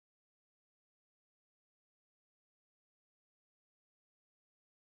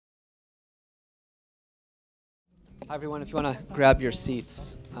Hi, everyone. If you want to grab your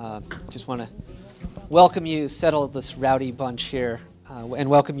seats, just want to welcome you, settle this rowdy bunch here, and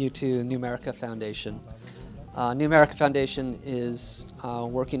welcome you to New America Foundation. New America Foundation is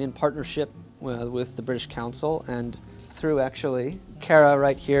working in partnership with the British Council and through, actually, Kara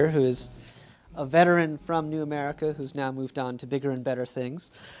right here, who is a veteran from New America who's now moved on to bigger and better things.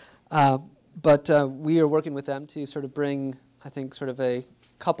 But we are working with them to sort of bring, I think, sort of a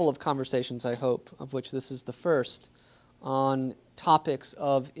couple of conversations, I hope, of which this is the first, on topics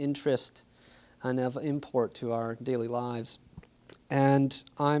of interest and of import to our daily lives. And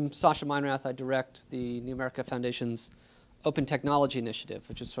I'm Sasha Meinrath. I direct the New America Foundation's Open Technology Initiative,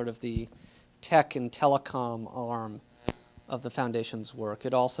 which is sort of the tech and telecom arm of the foundation's work.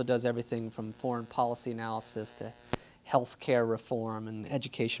 It also does everything from foreign policy analysis to healthcare reform and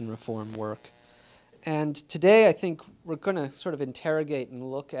education reform work. And today I think we're going to sort of interrogate and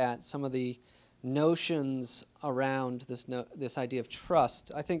look at some of the notions around this idea of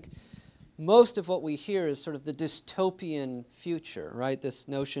trust. I think most of what we hear is sort of the dystopian future, right? This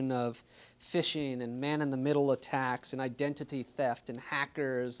notion of phishing and man-in-the-middle attacks and identity theft and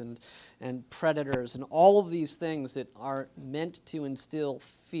hackers and predators and all of these things that are meant to instill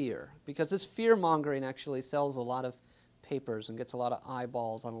fear. Because this fear-mongering actually sells a lot of papers and gets a lot of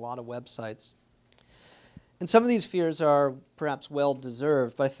eyeballs on a lot of websites. And some of these fears are perhaps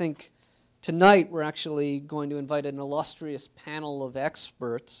well-deserved, but I think tonight we're actually going to invite an illustrious panel of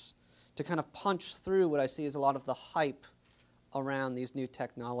experts to kind of punch through what I see as a lot of the hype around these new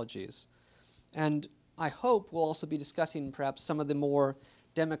technologies. And I hope we'll also be discussing perhaps some of the more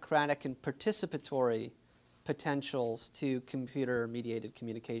democratic and participatory potentials to computer-mediated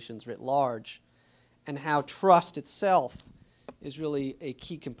communications writ large, and how trust itself is really a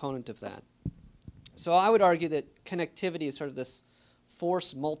key component of that. So I would argue that connectivity is sort of this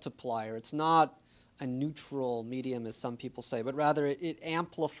force multiplier. It's not a neutral medium, as some people say, but rather it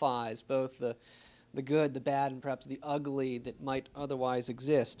amplifies both the good, the bad, and perhaps the ugly that might otherwise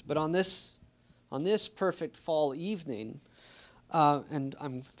exist. But on this perfect fall evening, and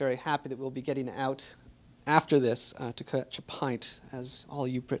I'm very happy that we'll be getting out after this to catch a pint, as all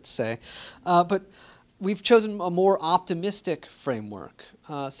you Brits say. But we've chosen a more optimistic framework,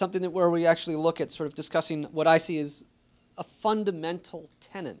 something where we actually look at sort of discussing what I see as a fundamental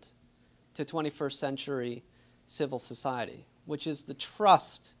tenet to 21st century civil society, which is the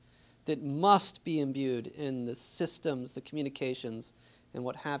trust that must be imbued in the systems, the communications, and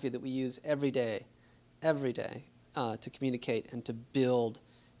what have you that we use every day to communicate and to build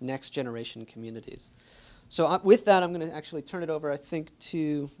next generation communities. So with that, I'm going to actually turn it over, I think,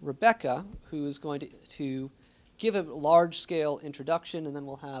 to Rebecca, who is going to give a large-scale introduction, and then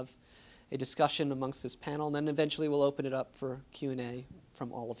we'll have a discussion amongst this panel, and then eventually we'll open it up for Q&A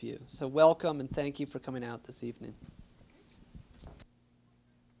from all of you. So welcome, and thank you for coming out this evening.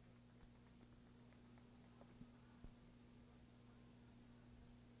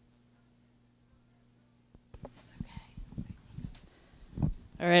 It's okay. Thanks.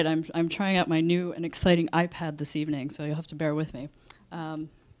 All right, I'm trying out my new and exciting iPad this evening, so you'll have to bear with me.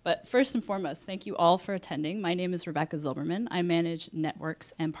 But first and foremost, thank you all for attending. My name is Rebecca Zylberman. I manage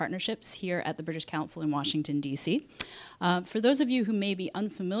networks and partnerships here at the British Council in Washington, D.C. For those of you who may be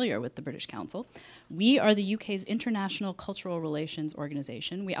unfamiliar with the British Council, we are the UK's international cultural relations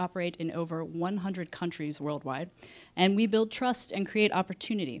organization. We operate in over 100 countries worldwide, and we build trust and create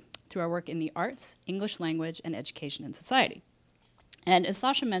opportunity through our work in the arts, English language, and education and society. And as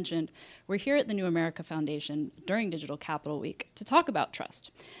Sasha mentioned, we're here at the New America Foundation during Digital Capital Week to talk about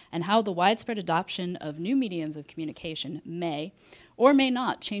trust and how the widespread adoption of new mediums of communication may or may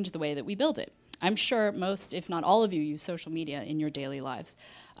not change the way that we build it. I'm sure most, if not all of you, use social media in your daily lives.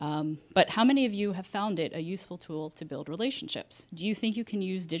 But how many of you have found it a useful tool to build relationships? Do you think you can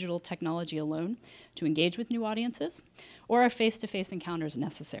use digital technology alone to engage with new audiences? Or are face-to-face encounters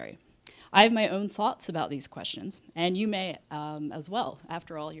necessary? I have my own thoughts about these questions, and you may as well.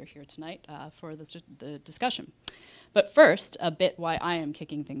 After all, you're here tonight for the discussion. But first, a bit why I am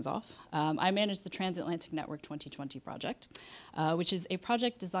kicking things off. I manage the Transatlantic Network 2020 project, which is a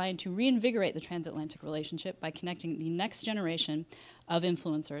project designed to reinvigorate the transatlantic relationship by connecting the next generation of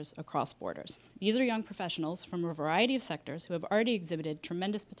influencers across borders. These are young professionals from a variety of sectors who have already exhibited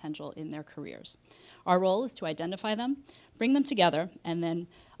tremendous potential in their careers. Our role is to identify them, bring them together, and then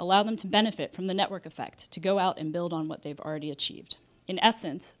allow them to benefit from the network effect to go out and build on what they've already achieved. In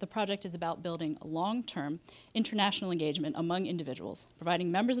essence, the project is about building a long-term international engagement among individuals,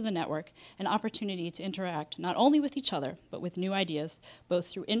 providing members of the network an opportunity to interact not only with each other, but with new ideas, both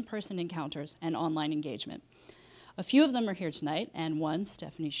through in-person encounters and online engagement. A few of them are here tonight, and one,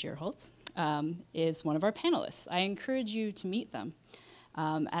 Stephanie Schierholz, is one of our panelists. I encourage you to meet them,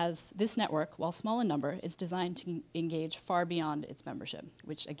 as this network, while small in number, is designed to engage far beyond its membership,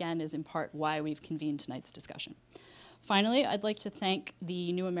 which again is in part why we've convened tonight's discussion. Finally, I'd like to thank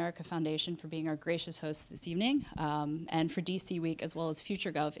the New America Foundation for being our gracious host this evening, and for DC Week, as well as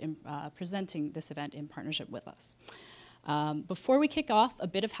FutureGov in presenting this event in partnership with us. Before we kick off, a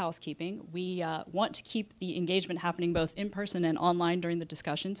bit of housekeeping. We want to keep the engagement happening both in person and online during the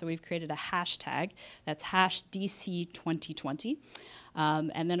discussion, so we've created a hashtag. That's #DC2020.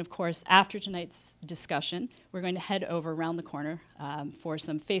 And then, of course, after tonight's discussion, we're going to head over around the corner for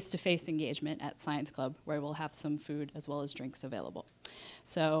some face-to-face engagement at Science Club, where we'll have some food as well as drinks available.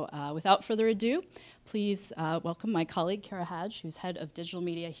 So without further ado, please welcome my colleague, Kara Hadge, who's head of digital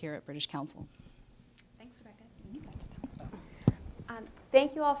media here at British Council. Thanks, Rebecca.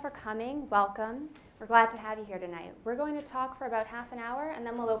 Thank you all for coming. Welcome. We're glad to have you here tonight. We're going to talk for about half an hour, and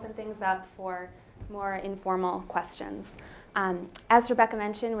then we'll open things up for more informal questions. As Rebecca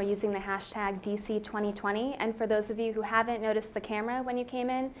mentioned, we're using the hashtag DC2020, and for those of you who haven't noticed the camera when you came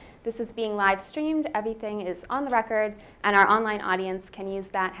in, this is being live streamed. Everything is on the record, and our online audience can use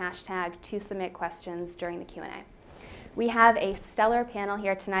that hashtag to submit questions during the Q&A. We have a stellar panel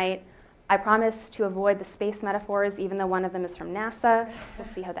here tonight. I promise to avoid the space metaphors, even though one of them is from NASA.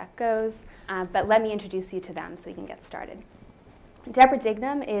 We'll see how that goes. But let me introduce you to them so we can get started. Deborah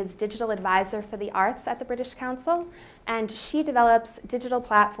Dignam is Digital Advisor for the Arts at the British Council, and she develops digital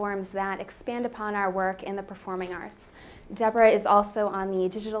platforms that expand upon our work in the performing arts. Deborah is also on the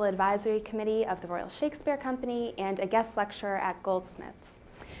Digital Advisory Committee of the Royal Shakespeare Company and a guest lecturer at Goldsmiths.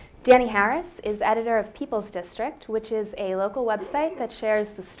 Danny Harris is editor of People's District, which is a local website that shares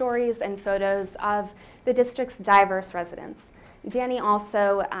the stories and photos of the district's diverse residents. Danny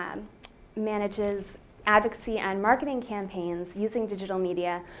also manages advocacy and marketing campaigns using digital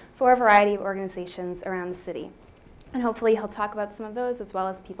media for a variety of organizations around the city. And hopefully he'll talk about some of those as well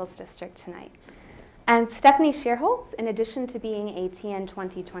as People's District tonight. And Stephanie Schierholz, in addition to being a TN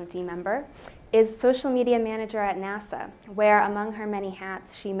 2020 member, is social media manager at NASA, where among her many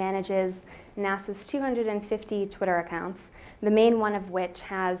hats, she manages NASA's 250 Twitter accounts, the main one of which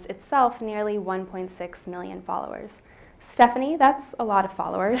has itself nearly 1.6 million followers. Stephanie, that's a lot of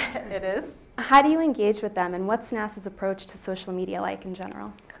followers. It is. How do you engage with them, and what's NASA's approach to social media like in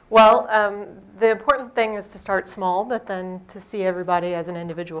general? Well, the important thing is to start small, but then to see everybody as an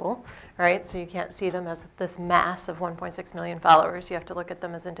individual, right? So you can't see them as this mass of 1.6 million followers. You have to look at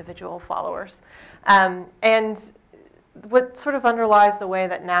them as individual followers. And what sort of underlies the way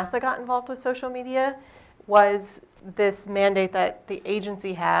that NASA got involved with social media was this mandate that the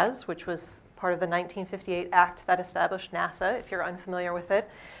agency has, which was part of the 1958 Act that established NASA, if you're unfamiliar with it,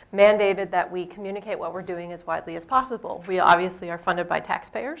 mandated that we communicate what we're doing as widely as possible. We obviously are funded by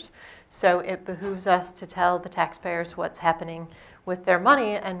taxpayers, so it behooves us to tell the taxpayers what's happening with their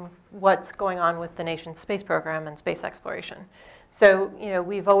money and what's going on with the nation's space program and space exploration. So, you know,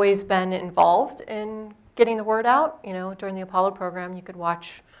 we've always been involved in getting the word out. You know, during the Apollo program, you could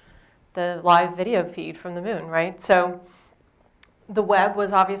watch the live video feed from the moon, right? So the web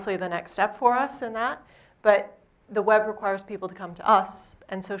was obviously the next step for us in that, but the web requires people to come to us,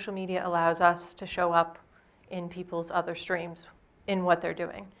 and social media allows us to show up in people's other streams in what they're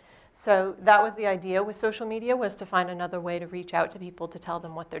doing. So that was the idea with social media, was to find another way to reach out to people to tell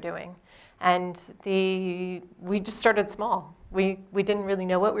them what they're doing. And we just started small. We didn't really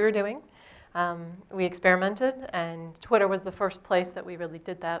know what we were doing. We experimented, and Twitter was the first place that we really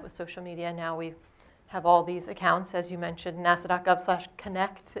did that with social media. Now we have all these accounts, as you mentioned.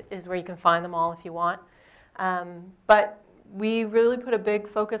 NASA.gov/connect is where you can find them all if you want. But we really put a big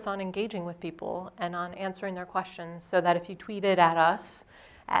focus on engaging with people and on answering their questions, so that if you tweeted at us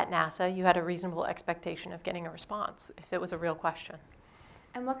at NASA, you had a reasonable expectation of getting a response if it was a real question.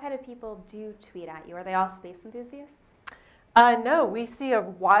 And what kind of people do tweet at you? Are they all space enthusiasts? No, we see a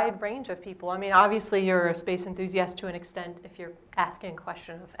wide range of people. I mean, obviously you're a space enthusiast to an extent if you're asking a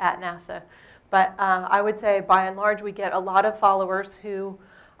question at NASA. But I would say by and large we get a lot of followers who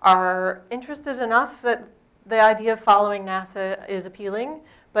are interested enough that the idea of following NASA is appealing,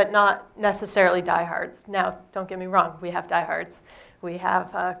 but not necessarily diehards. Now, don't get me wrong, we have diehards. We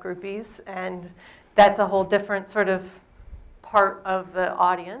have groupies, and that's a whole different sort of part of the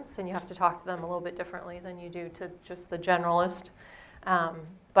audience, and you have to talk to them a little bit differently than you do to just the generalist.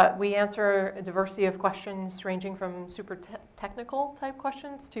 But we answer a diversity of questions ranging from super technical type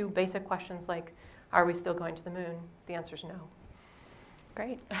questions to basic questions like, are we still going to the moon? The answer is no.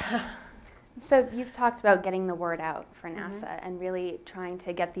 Great. So you've talked about getting the word out for NASA and really trying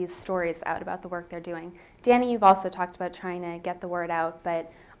to get these stories out about the work they're doing. Danny, you've also talked about trying to get the word out,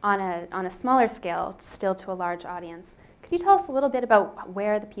 but on a smaller scale, still to a large audience, could you tell us a little bit about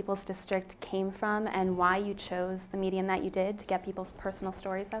where the People's District came from and why you chose the medium that you did to get people's personal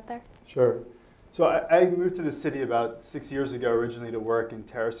stories out there? Sure. So I moved to the city about 6 years ago originally to work in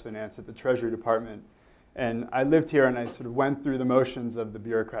terrace finance at the Treasury Department. And I lived here and I sort of went through the motions of the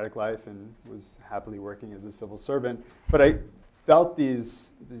bureaucratic life and was happily working as a civil servant. But I felt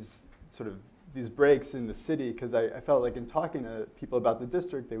these breaks in the city because I felt like in talking to people about the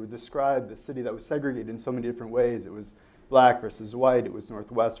district, they would describe the city that was segregated in so many different ways. It was black versus white, it was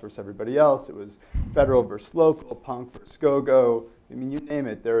Northwest versus everybody else, it was federal versus local, punk versus go-go. I mean, you name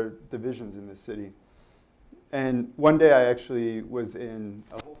it, there are divisions in this city. And one day I actually was in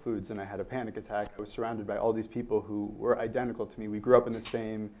a Whole Foods and I had a panic attack. I was surrounded by all these people who were identical to me. We grew up in the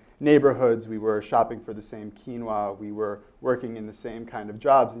same neighborhoods, we were shopping for the same quinoa, we were working in the same kind of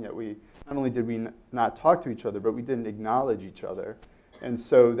jobs, and yet not only did we not talk to each other, but we didn't acknowledge each other. And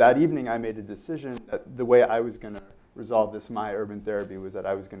so that evening I made a decision that the way I was going to resolve this, my urban therapy, was that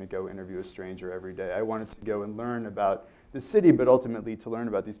I was going to go interview a stranger every day. I wanted to go and learn about the city, but ultimately to learn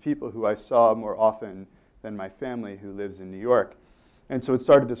about these people who I saw more often than my family who lives in New York. And so it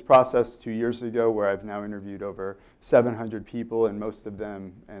started this process 2 years ago where I've now interviewed over 700 people, and most of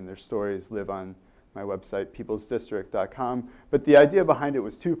them and their stories live on my website, peoplesdistrict.com. But the idea behind it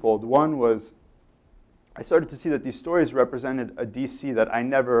was twofold. One was I started to see that these stories represented a DC that I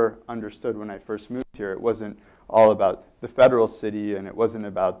never understood when I first moved here. It wasn't all about the federal city and it wasn't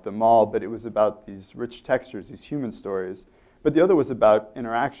about the mall, but it was about these rich textures, these human stories. But the other was about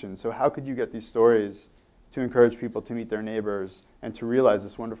interaction. So how could you get these stories to encourage people to meet their neighbors and to realize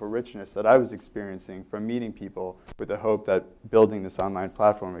this wonderful richness that I was experiencing from meeting people, with the hope that building this online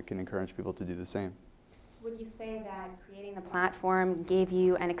platform, it can encourage people to do the same. Would you say that creating the platform gave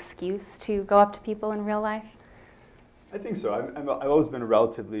you an excuse to go up to people in real life? I think so. I've always been a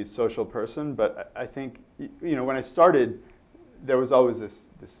relatively social person, but I think, when I started, there was always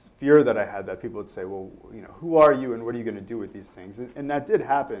this fear that I had that people would say, well, who are you and what are you going to do with these things? And that did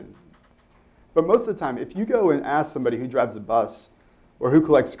happen. But most of the time, if you go and ask somebody who drives a bus or who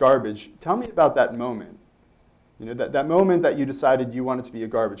collects garbage, tell me about that moment. That moment that you decided you wanted to be a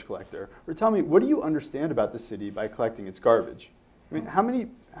garbage collector. Or tell me, what do you understand about the city by collecting its garbage? I mean, how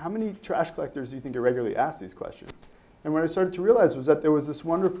many trash collectors do you think are regularly asked these questions? And what I started to realize was that there was this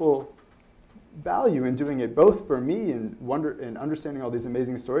wonderful value in doing it, both for me in understanding all these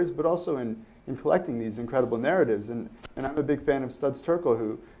amazing stories, but also in collecting these incredible narratives. And I'm a big fan of Studs Terkel,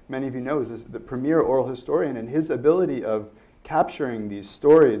 who many of you know is the premier oral historian, and his ability of capturing these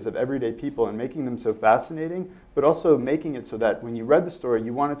stories of everyday people and making them so fascinating, but also making it so that when you read the story,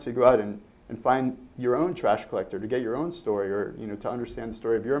 you wanted to go out and find your own trash collector, to get your own story, or to understand the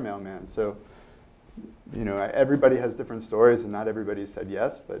story of your mailman. So, everybody has different stories, and not everybody said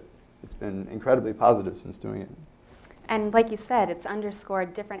yes, but it's been incredibly positive since doing it. And like you said, it's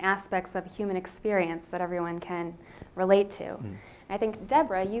underscored different aspects of human experience that everyone can relate to. Mm. I think,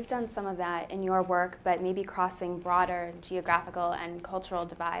 Deborah, you've done some of that in your work, but maybe crossing broader geographical and cultural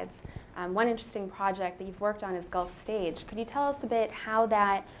divides. One interesting project that you've worked on is Gulf Stage. Could you tell us a bit how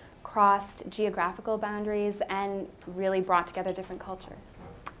that crossed geographical boundaries and really brought together different cultures?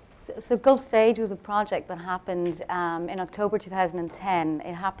 So Gulf Stage was a project that happened in October 2010.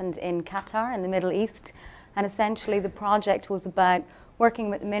 It happened in Qatar, in the Middle East. And essentially the project was about working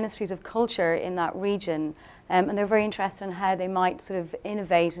with the ministries of culture in that region. And they're very interested in how they might sort of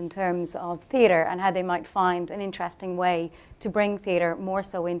innovate in terms of theatre and how they might find an interesting way to bring theatre more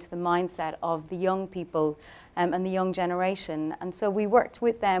so into the mindset of the young people and the young generation. And so we worked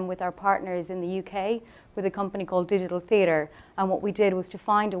with them, with our partners in the UK, with a company called Digital Theatre. And what we did was to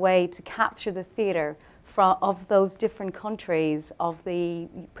find a way to capture the theatre of those different countries of the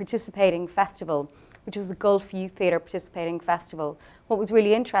participating festival, which was the Gulf Youth Theatre Participating Festival. What was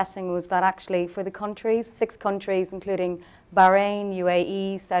really interesting was that actually for the countries, 6 countries, including Bahrain,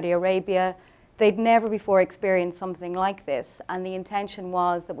 UAE, Saudi Arabia, they'd never before experienced something like this. And the intention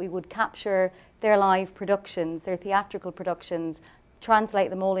was that we would capture their live productions, their theatrical productions, translate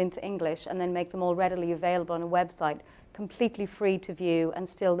them all into English, and then make them all readily available on a website, completely free to view and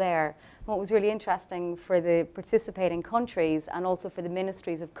still there. What was really interesting for the participating countries and also for the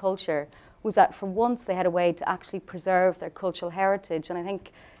ministries of culture was that for once they had a way to actually preserve their cultural heritage. And I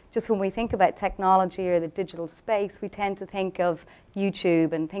think just when we think about technology or the digital space, we tend to think of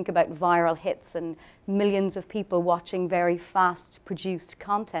YouTube and think about viral hits and millions of people watching very fast produced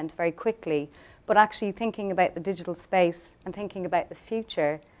content very quickly. But actually thinking about the digital space and thinking about the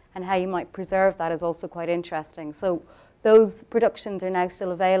future and how you might preserve that is also quite interesting. So those productions are now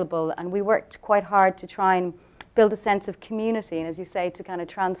still available, and we worked quite hard to try and build a sense of community, and as you say, to kind of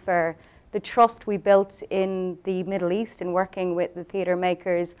transfer the trust we built in the Middle East in working with the theatre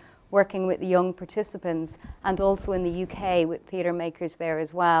makers, working with the young participants, and also in the UK with theatre makers there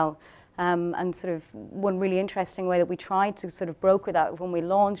as well. And sort of one really interesting way that we tried to sort of broker that when we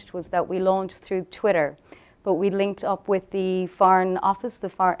launched was that we launched through Twitter, but we linked up with the Foreign Office, the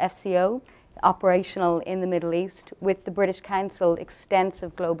FCO, operational in the Middle East, with the British Council,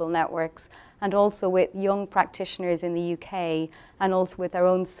 extensive global networks, and also with young practitioners in the UK, and also with our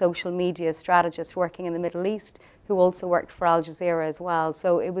own social media strategists working in the Middle East, who also worked for Al Jazeera as well.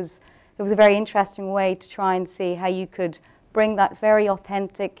 So it was a very interesting way to try and see how you could bring that very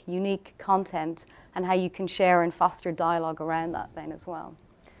authentic, unique content and how you can share and foster dialogue around that then as well.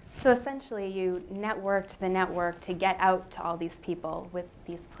 So essentially you networked the network to get out to all these people with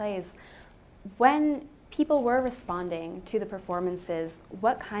these plays. When people were responding to the performances,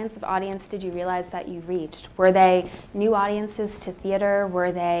 what kinds of audience did you realize that you reached? Were they new audiences to theater?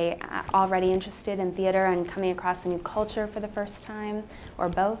 Were they already interested in theater and coming across a new culture for the first time, or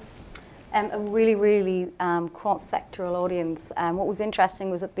both? A really, really cross-sectoral audience. What was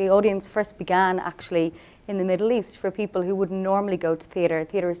interesting was that the audience first began actually in the Middle East for people who wouldn't normally go to theatre.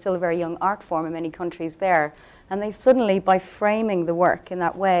 Theatre is still a very young art form in many countries there. And they suddenly, by framing the work in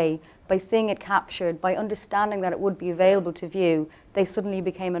that way, by seeing it captured, by understanding that it would be available to view, they suddenly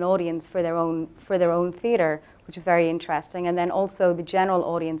became an audience for their own theatre, which is very interesting. And then also the general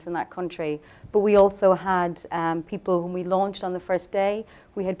audience in that country. But we also had people, when we launched on the first day,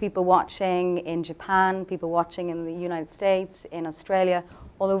 we had people watching in Japan, people watching in the United States, in Australia,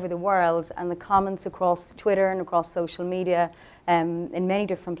 all over the world, and the comments across Twitter and across social media in many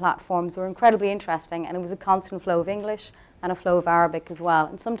different platforms were incredibly interesting, and it was a constant flow of English and a flow of Arabic as well.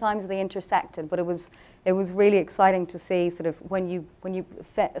 And sometimes they intersected, but it was really exciting to see sort of when you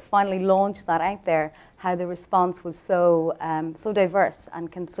finally launched that out there, how the response was so diverse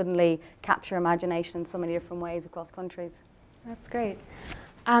and can suddenly capture imagination in so many different ways across countries. That's great.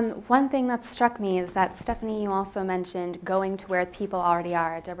 One thing that struck me is that, Stephanie, you also mentioned going to where people already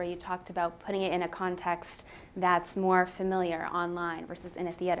are. Deborah, you talked about putting it in a context that's more familiar online versus in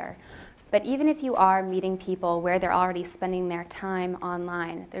a theater. But even if you are meeting people where they're already spending their time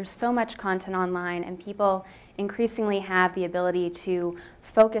online, there's so much content online, and people increasingly have the ability to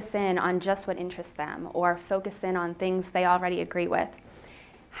focus in on just what interests them or focus in on things they already agree with.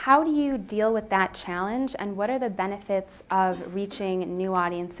 How do you deal with that challenge, and what are the benefits of reaching new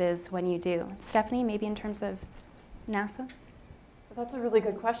audiences when you do? Stephanie, maybe in terms of NASA? That's a really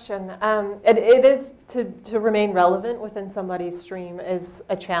good question. It is to remain relevant within somebody's stream is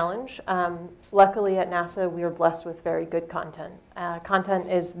a challenge. Luckily at NASA, we are blessed with very good content. Content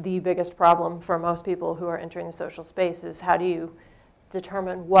is the biggest problem for most people who are entering the social space, is how do you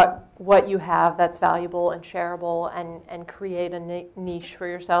determine what you have that's valuable and shareable, and create a niche for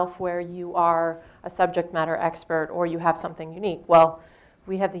yourself where you are a subject matter expert or you have something unique. Well,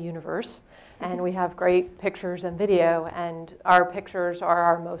 we have the universe, and we have great pictures and video, and our pictures are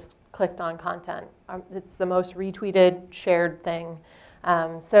our most clicked on content. It's the most retweeted, shared thing.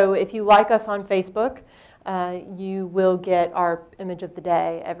 So if you like us on Facebook, you will get our image of the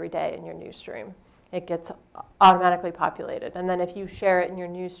day every day in your news stream. It gets automatically populated. And then if you share it in your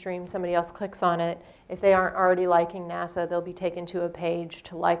news stream, somebody else clicks on it. If they aren't already liking NASA, they'll be taken to a page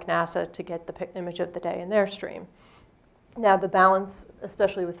to like NASA to get the image of the day in their stream. Now the balance,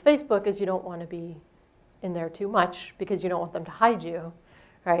 especially with Facebook, is you don't want to be in there too much because you don't want them to hide you,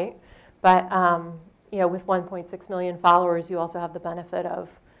 right? But you know, with 1.6 million followers, you also have the benefit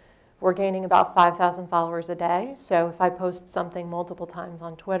of we're gaining about 5,000 followers a day. So if I post something multiple times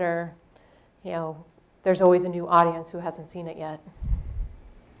on Twitter, you know, there's always a new audience who hasn't seen it yet.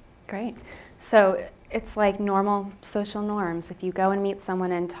 Great. So it's like normal social norms. If you go and meet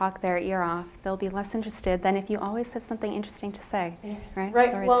someone and talk their ear off, they'll be less interested than if you always have something interesting to say, right?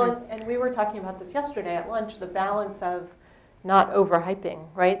 Right. Well, and we were talking about this yesterday at lunch, the balance of not overhyping,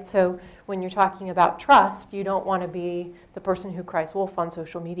 right? So when you're talking about trust, you don't want to be the person who cries wolf on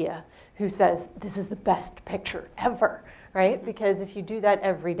social media, who says, this is the best picture ever, right? Because if you do that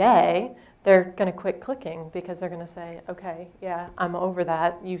every day, they're going to quit clicking because they're going to say, okay, yeah, I'm over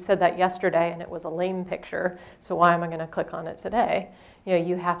that. You said that yesterday and it was a lame picture, so why am I going to click on it today? You know,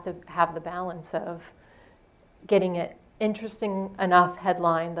 you have to have the balance of getting it interesting enough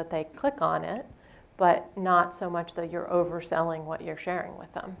headline that they click on it, but not so much that you're overselling what you're sharing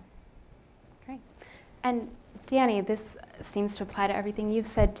with them. Great. And Danny, this seems to apply to everything you've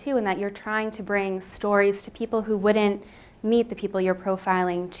said too, in that you're trying to bring stories to people who wouldn't meet the people you're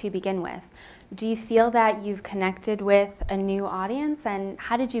profiling to begin with. Do you feel that you've connected with a new audience, and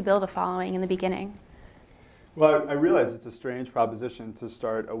how did you build a following in the beginning? Well, I realize it's a strange proposition to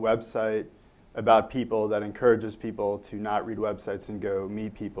start a website about people that encourages people to not read websites and go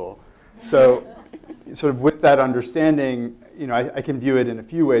meet people. So sort of with that understanding, I can view it in a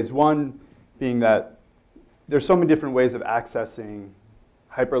few ways. One being that there's so many different ways of accessing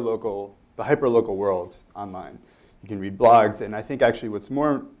the hyperlocal world online. You can read blogs, and I think actually what's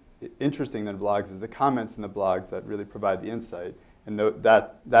more interesting than blogs is the comments in the blogs that really provide the insight. And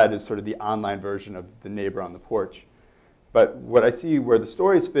that is sort of the online version of the neighbor on the porch. But what I see where the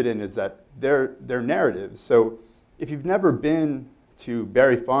stories fit in is that they're narratives. So if you've never been to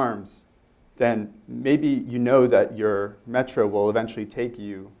Berry Farms, then maybe you know that your metro will eventually take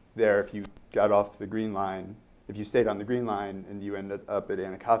you there if you got off the Green Line. If you stayed on the Green Line and you ended up at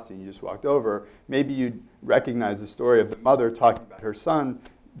Anacostia and you just walked over, maybe you'd recognize the story of the mother talking about her son.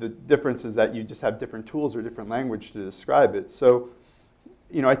 The difference is that you just have different tools or different language to describe it. So,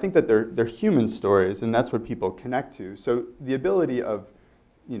 I think that they're human stories, and that's what people connect to. So the ability of,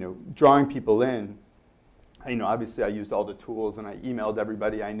 drawing people in, obviously I used all the tools, and I emailed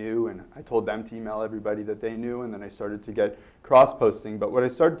everybody I knew, and I told them to email everybody that they knew, and then I started to get cross-posting. But what I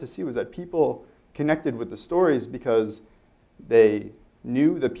started to see was that people connected with the stories because they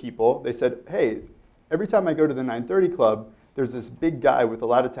knew the people. They said, hey, every time I go to the 930 Club, there's this big guy with a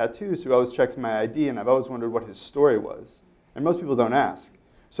lot of tattoos who always checks my ID, and I've always wondered what his story was. And most people don't ask.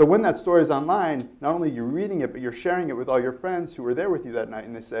 So when that story is online, not only are you reading it, but you're sharing it with all your friends who were there with you that night,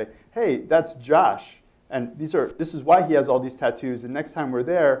 and they say, hey, that's Josh, and this is why he has all these tattoos, and next time we're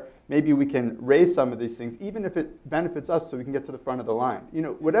there, maybe we can raise some of these things, even if it benefits us so we can get to the front of the line.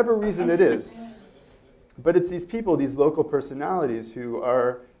 Whatever reason it is. But it's these people, these local personalities who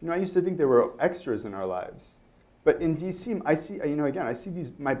are, I used to think they were extras in our lives. But in DC, I see, I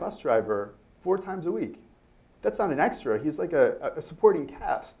see my bus driver 4 times a week. That's not an extra. He's like a supporting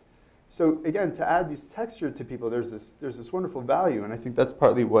cast. So again, to add this texture to people, there's this wonderful value, and I think that's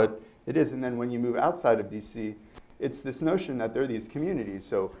partly what it is. And then when you move outside of DC, it's this notion that there are these communities.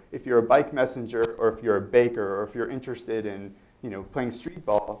 So if you're a bike messenger, or if you're a baker, or if you're interested in playing street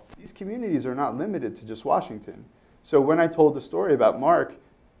ball, these communities are not limited to just Washington. So when I told the story about Mark,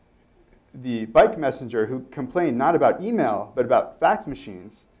 the bike messenger who complained not about email, but about fax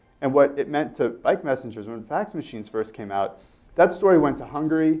machines, and what it meant to bike messengers when fax machines first came out, that story went to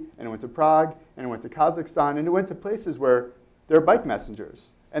Hungary, and it went to Prague, and it went to Kazakhstan, and it went to places where there are bike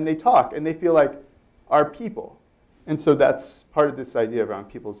messengers. And they talk, and they feel like our people. And so that's part of this idea around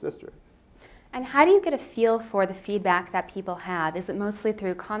People's District. And how do you get a feel for the feedback that people have? Is it mostly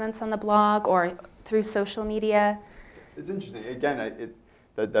through comments on the blog or through social media? It's interesting. Again,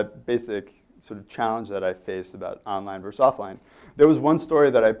 that basic sort of challenge that I faced about online versus offline. There was one story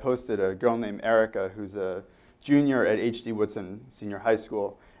that I posted, a girl named Erica, who's a junior at H.D. Woodson Senior High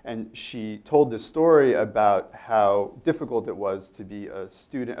School, and she told this story about how difficult it was to be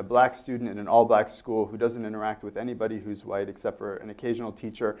a black student in an all-black school who doesn't interact with anybody who's white except for an occasional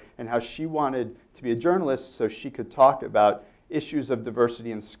teacher, and how she wanted to be a journalist so she could talk about issues of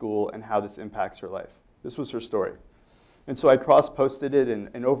diversity in school and how this impacts her life. This was her story. And so I cross-posted it,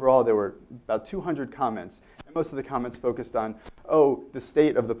 and overall there were about 200 comments. And most of the comments focused on, oh, the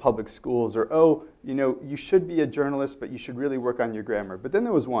state of the public schools, or, oh, you should be a journalist, but you should really work on your grammar. But then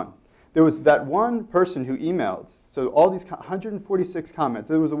there was one. There was that one person who emailed. So all these 146 comments.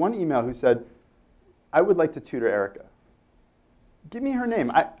 There was one email who said, I would like to tutor Erica. Give me her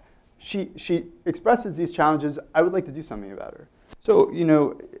name. She expresses these challenges. I would like to do something about her. So,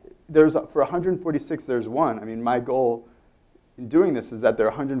 for 146, there's one. I mean, my goal in doing this is that there are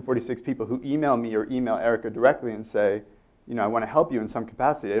 146 people who email me or email Erica directly and say, I want to help you in some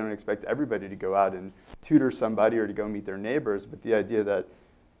capacity. I don't expect everybody to go out and tutor somebody or to go meet their neighbors, but the idea that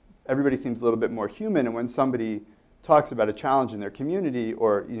everybody seems a little bit more human, and when somebody talks about a challenge in their community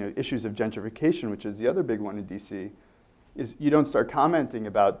or issues of gentrification, which is the other big one in DC, is you don't start commenting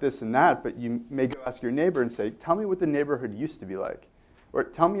about this and that, but you may go ask your neighbor and say, tell me what the neighborhood used to be like. Or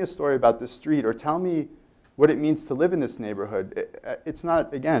tell me a story about this street, or tell me what it means to live in this neighborhood. It's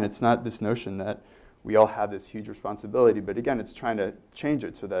not this notion that we all have this huge responsibility, but again, it's trying to change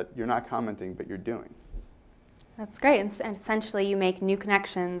it so that you're not commenting, but you're doing. That's great, and essentially you make new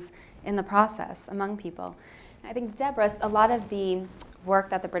connections in the process among people. I think, Deborah, a lot of the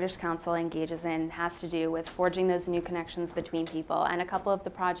work that the British Council engages in has to do with forging those new connections between people, and a couple of the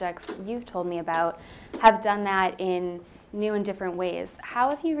projects you've told me about have done that in new and different ways.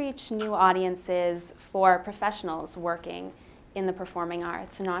 How have you reached new audiences for professionals working in the performing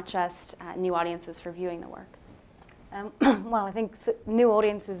arts, not just new audiences for viewing the work? Well, I think new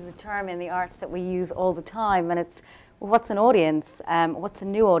audiences is a term in the arts that we use all the time, and well, what's an audience? What's a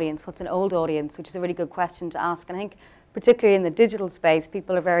new audience? What's an old audience? Which is a really good question to ask. And I think particularly in the digital space,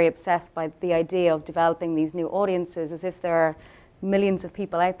 people are very obsessed by the idea of developing these new audiences as if there are millions of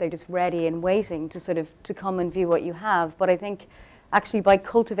people out there just ready and waiting to sort of to come and view what you have. But I think actually by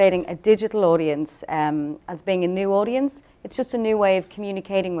cultivating a digital audience as being a new audience, it's just a new way of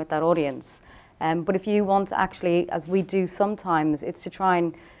communicating with that audience. But if you want to actually, as we do sometimes, it's to try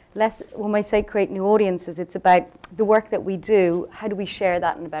and when I say create new audiences, it's about the work that we do, how do we share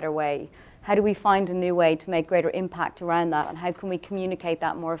that in a better way? How do we find a new way to make greater impact around that, and how can we communicate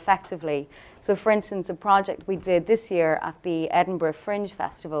that more effectively? So for instance, a project we did this year at the Edinburgh Fringe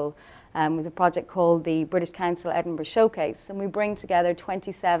Festival was a project called the British Council Edinburgh Showcase, and we bring together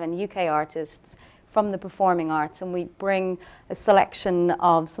 27 UK artists from the performing arts, and we bring a selection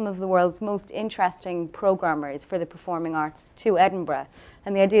of some of the world's most interesting programmers for the performing arts to Edinburgh.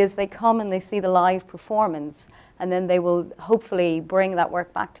 And the idea is they come and they see the live performance, and then they will hopefully bring that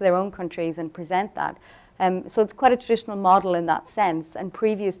work back to their own countries and present that. So it's quite a traditional model in that sense, and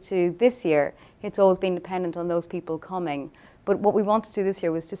previous to this year, it's always been dependent on those people coming. But what we wanted to do this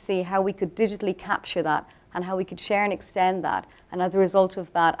year was to see how we could digitally capture that and how we could share and extend that, and as a result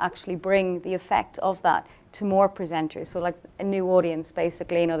of that, actually bring the effect of that to more presenters, so like a new audience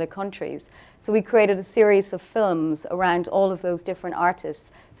basically in other countries. So we created a series of films around all of those different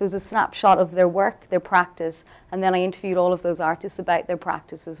artists. So it was a snapshot of their work, their practice, and then I interviewed all of those artists about their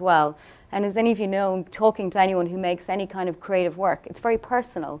practice as well. And as any of you know, talking to anyone who makes any kind of creative work, it's very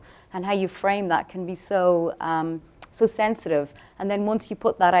personal, and how you frame that can be so so sensitive. And then once you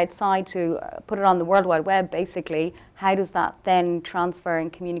put that outside to put it on the World Wide Web, basically, how does that then transfer in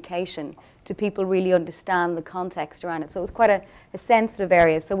communication? Do people really understand the context around it? So it was quite a sensitive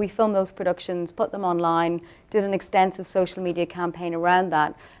area. So we filmed those productions, put them online, did an extensive social media campaign around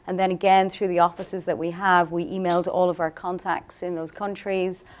that. And then again, through the offices that we have, we emailed all of our contacts in those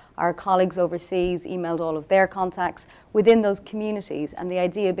countries. Our colleagues overseas emailed all of their contacts within those communities. And the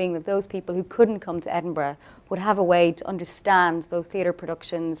idea being that those people who couldn't come to Edinburgh would have a way to understand those theatre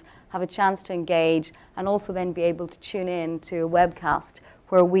productions, have a chance to engage, and also then be able to tune in to a webcast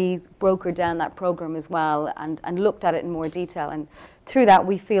where we brokered down that program as well and looked at it in more detail. And through that,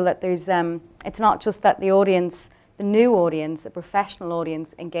 we feel that there's, it's not just that the audience, the new audience, the professional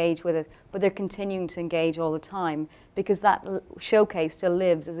audience engage with it, but they're continuing to engage all the time, because that showcase still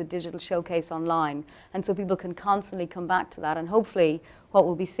lives as a digital showcase online. And so people can constantly come back to that. And hopefully what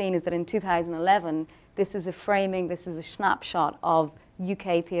will be seen is that in 2011, this is a framing, this is a snapshot of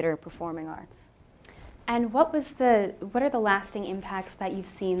UK theatre performing arts. And what are the lasting impacts that you've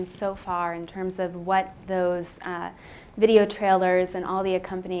seen so far in terms of what those video trailers and all the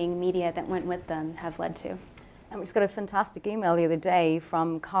accompanying media that went with them have led to? And we just got a fantastic email the other day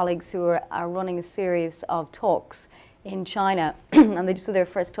from colleagues who are running a series of talks in China, and they just did their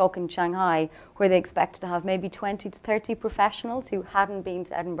first talk in Shanghai, where they expected to have maybe 20 to 30 professionals who hadn't been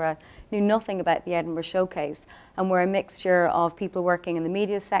to Edinburgh, knew nothing about the Edinburgh Showcase, and were a mixture of people working in the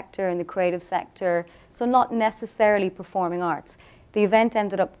media sector, in the creative sector, so not necessarily performing arts. The event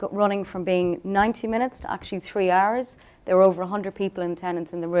ended up running from being 90 minutes to actually 3 hours. There were over 100 people in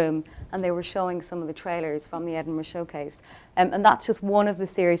attendance in the room, and they were showing some of the trailers from the Edinburgh Showcase. And that's just one of the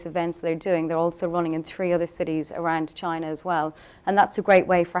series of events they're doing. They're also running in 3 other cities around China as well. And that's a great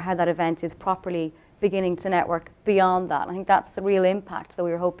way for how that event is properly beginning to network beyond that. I think that's the real impact that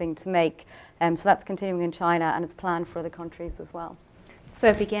we were hoping to make. So that's continuing in China, and it's planned for other countries as well. So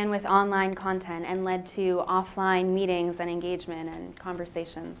it began with online content and led to offline meetings and engagement and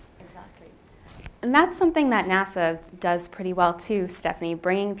conversations. Exactly. And that's something that NASA does pretty well too, Stephanie,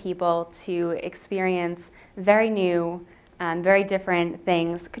 bringing people to experience very new and very different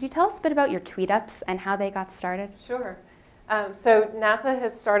things. Could you tell us a bit about your tweet-ups and how they got started? Sure. So NASA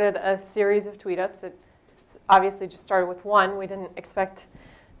has started a series of tweet-ups. It obviously just started with one. We didn't expect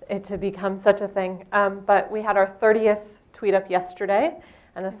it to become such a thing. But we had our 30th tweet-up yesterday,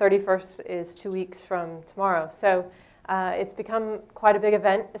 and the 31st is 2 weeks from tomorrow. So it's become quite a big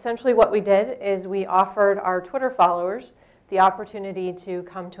event. Essentially what we did is we offered our Twitter followers the opportunity to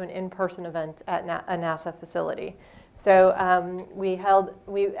come to an in-person event at a NASA facility. So we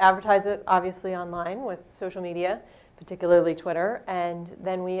advertise it obviously online with social media, particularly Twitter, and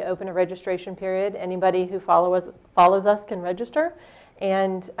then we open a registration period. Anybody who follows us can register,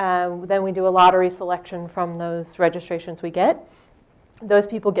 and then we do a lottery selection from those registrations we get. Those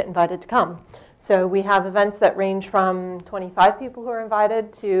people get invited to come. So we have events that range from 25 people who are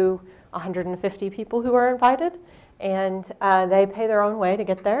invited to 150 people who are invited, and they pay their own way to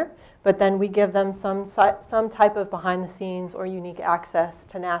get there, but then we give them some type of behind the scenes or unique access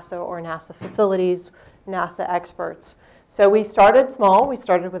to NASA or NASA facilities, NASA experts. So we started small. We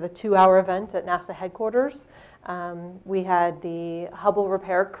started with a 2-hour event at NASA headquarters. We had the Hubble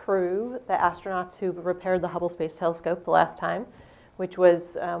repair crew, the astronauts who repaired the Hubble Space Telescope the last time, which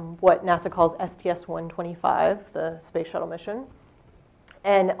was what NASA calls STS-125, the space shuttle mission,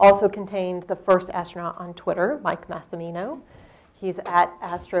 and also contained the first astronaut on Twitter, Mike Massimino. He's at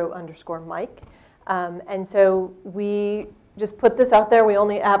astro_Mike. And so we just put this out there. We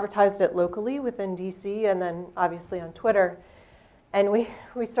only advertised it locally within DC and then obviously on Twitter. And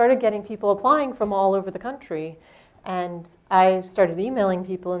we started getting people applying from all over the country. And I started emailing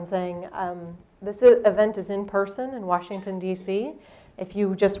people and saying, this event is in person in Washington, D.C. If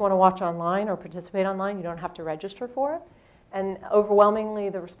you just want to watch online or participate online, you don't have to register for it. And overwhelmingly,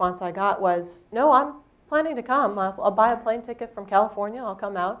 the response I got was, no, I'm planning to come. I'll buy a plane ticket from California. I'll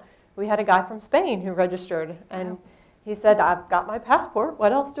come out. We had a guy from Spain who registered. And he said, I've got my passport.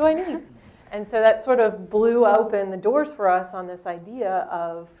 What else do I need? And so that sort of blew open the doors for us on this idea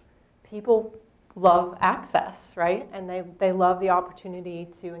of people love access, right? And they love the opportunity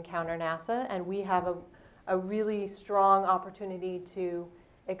to encounter NASA. And we have a really strong opportunity to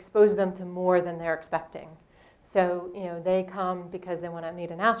expose them to more than they're expecting. So, you know, they come because they want to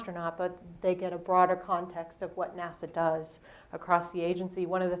meet an astronaut, but they get a broader context of what NASA does across the agency.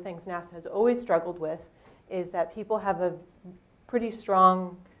 One of the things NASA has always struggled with is that people have a pretty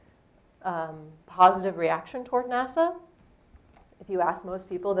strong positive reaction toward NASA. If you ask most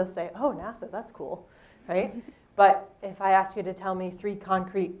people, they'll say, oh, NASA, that's cool, right? But if I ask you to tell me 3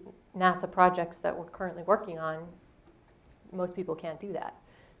 concrete NASA projects that we're currently working on, most people can't do that.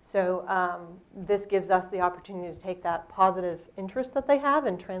 So this gives us the opportunity to take that positive interest that they have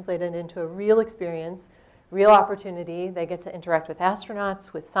and translate it into a real experience, real opportunity. They get to interact with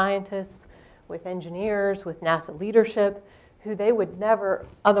astronauts, with scientists, with engineers, with NASA leadership, who they would never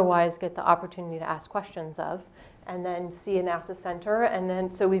otherwise get the opportunity to ask questions of, and then see a NASA center. And then,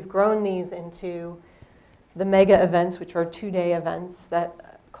 so we've grown these into the mega events, which are 2-day events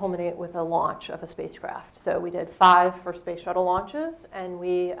that culminate with a launch of a spacecraft. So we did 5 for space shuttle launches, and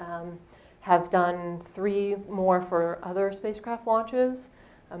we have done 3 more for other spacecraft launches,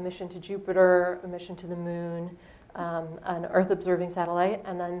 a mission to Jupiter, a mission to the moon, an Earth-observing satellite,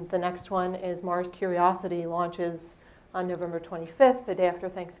 and then the next one is Mars Curiosity launches on November 25th, the day after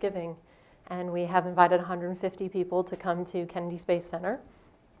Thanksgiving. And we have invited 150 people to come to Kennedy Space Center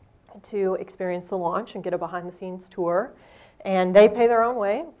to experience the launch and get a behind-the-scenes tour. And they pay their own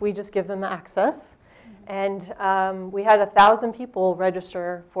way. We just give them access. And we had 1,000 people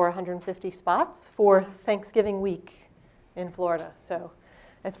register for 150 spots for Thanksgiving week in Florida. So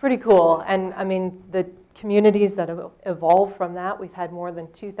it's pretty cool. And I mean, the communities that have evolved from that, we've had more than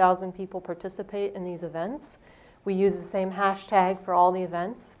 2,000 people participate in these events. We use the same hashtag for all the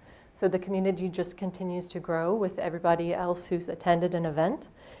events. So the community just continues to grow with everybody else who's attended an event.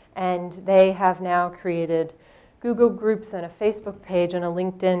 And they have now created Google groups and a Facebook page and a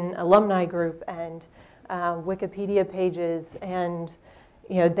LinkedIn alumni group and Wikipedia pages. And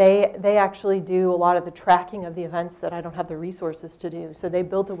you know, they actually do a lot of the tracking of the events that I don't have the resources to do. So they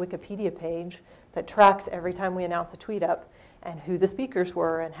built a Wikipedia page that tracks every time we announce a tweet up and who the speakers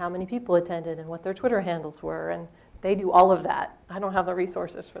were and how many people attended and what their Twitter handles were. And they do all of that. I don't have the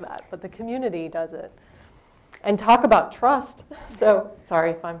resources for that, but the community does it. And talk about trust. So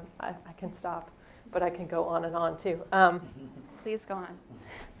sorry if I can stop, but I can go on and on too. Please go on.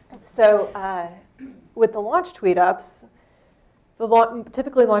 So with the launch tweet ups,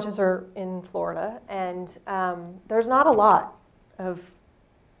 typically launches are in Florida, and there's not a lot of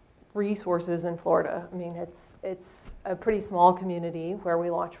resources in Florida. I mean, it's a pretty small community where we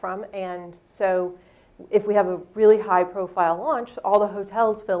launch from, and so if we have a really high profile launch, all the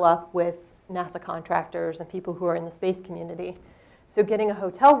hotels fill up with NASA contractors and people who are in the space community. So getting a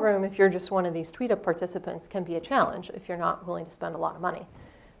hotel room, if you're just one of these tweet up participants, can be a challenge if you're not willing to spend a lot of money.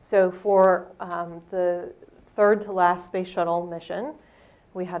 So for the 3rd to last space shuttle mission,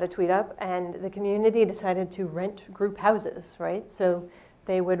 we had a tweet up, and the community decided to rent group houses, right? So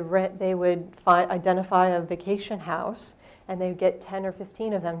they would identify a vacation house, and they would get 10 or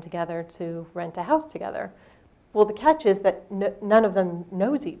 15 of them together to rent a house together. Well, the catch is that none of them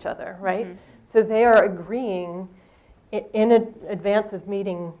knows each other, right? Mm-hmm. So they are agreeing in advance of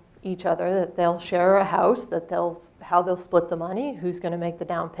meeting each other that they'll share a house, that how they'll split the money, who's going to make the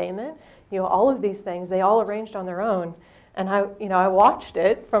down payment, you know, all of these things they all arranged on their own. And I watched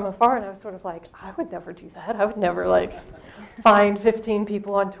it from afar, and I was sort of like, I would never do that. I would never like find 15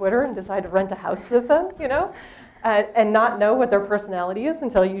 people on Twitter and decide to rent a house with them, you know, and not know what their personality is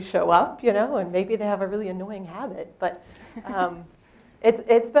until you show up, you know, and maybe they have a really annoying habit, but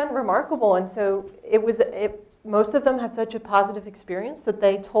It's been remarkable, and so most of them had such a positive experience that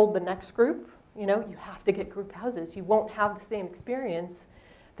they told the next group, you have to get group houses. You won't have the same experience,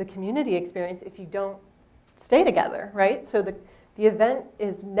 the community experience, if you don't stay together, right? So the event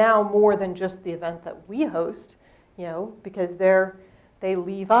is now more than just the event that we host, because they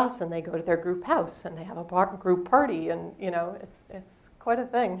leave us and they go to their group house and they have a group party, and it's quite a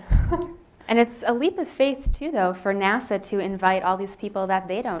thing. And it's a leap of faith, too, though, for NASA to invite all these people that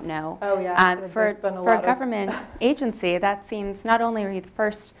they don't know. Oh, yeah. For a government agency, that seems, not only are you the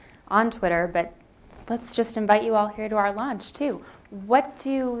first on Twitter, but let's just invite you all here to our launch, too. What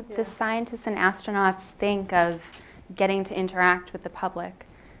do the scientists and astronauts think of getting to interact with the public?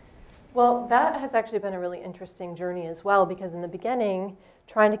 Well, that has actually been a really interesting journey as well, because in the beginning,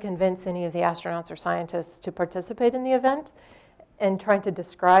 trying to convince any of the astronauts or scientists to participate in the event and trying to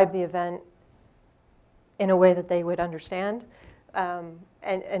describe the event in a way that they would understand,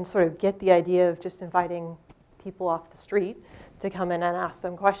 and sort of get the idea of just inviting people off the street to come in and ask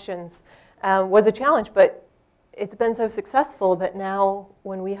them questions was a challenge. But it's been so successful that now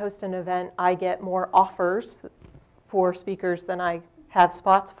when we host an event, I get more offers for speakers than I have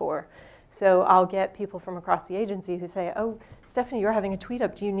spots for. So I'll get people from across the agency who say, "Oh, Stephanie, you're having a tweet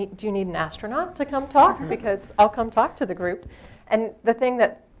up. Do you need an astronaut to come talk? Because I'll come talk to the group." And the thing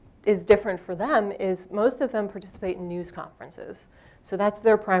that is different for them is most of them participate in news conferences. So that's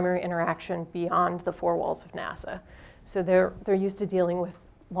their primary interaction beyond the four walls of NASA. So they're used to dealing with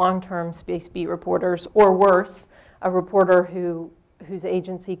long-term space beat reporters, or worse, a reporter whose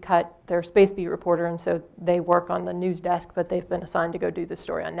agency cut their space beat reporter, and so they work on the news desk, but they've been assigned to go do the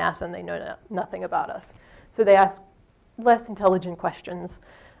story on NASA, and they know nothing about us. So they ask less intelligent questions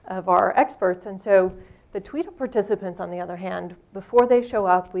of our experts. And so the tweet participants, on the other hand, before they show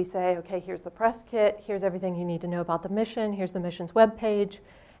up, we say, okay, here's the press kit, here's everything you need to know about the mission, here's the mission's webpage,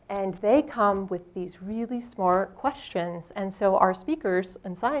 and they come with these really smart questions. And so our speakers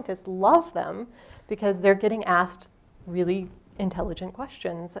and scientists love them because they're getting asked really intelligent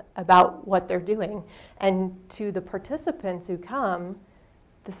questions about what they're doing. And to the participants who come,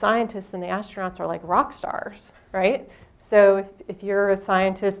 the scientists and the astronauts are like rock stars, right? So if you're a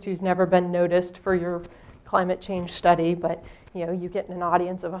scientist who's never been noticed for your climate change study, but you get an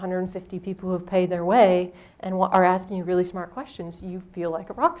audience of 150 people who have paid their way and are asking you really smart questions, you feel like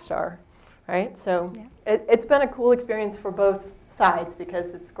a rock star, right? So it's been a cool experience for both sides,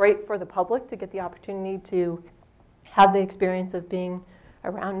 because it's great for the public to get the opportunity to have the experience of being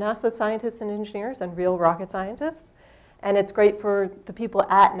around NASA scientists and engineers and real rocket scientists. And it's great for the people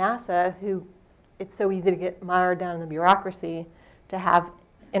at NASA who it's so easy to get mired down in the bureaucracy to have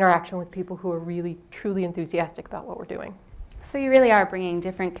interaction with people who are really, truly enthusiastic about what we're doing. So you really are bringing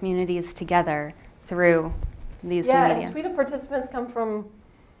different communities together through these new media. And tweeted participants come from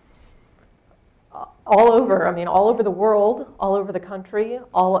all over. I mean, all over the world, all over the country,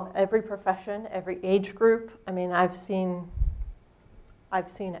 every profession, every age group. I mean, I've seen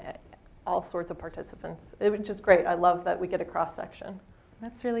all sorts of participants. It was just great. I love that we get a cross-section.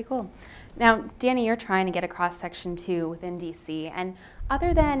 That's really cool. Now, Danny, you're trying to get a cross-section too within DC. And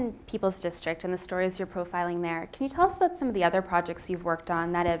other than People's District and the stories you're profiling there, can you tell us about some of the other projects you've worked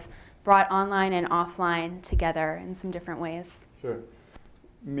on that have brought online and offline together in some different ways? Sure.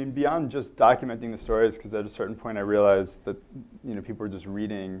 I mean, beyond just documenting the stories, because at a certain point I realized that people were just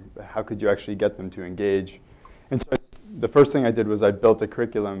reading, but how could you actually get them to engage? And so the first thing I did was I built a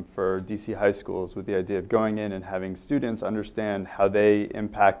curriculum for DC high schools with the idea of going in and having students understand how they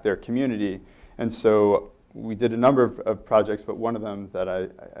impact their community. And so we did a number of projects, but one of them that I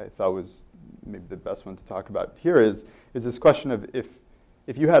thought was maybe the best one to talk about here is this question of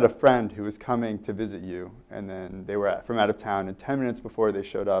if you had a friend who was coming to visit you and then they were from out of town, and 10 minutes before they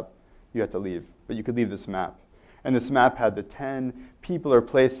showed up, you had to leave, but you could leave this map. And this map had the 10 people or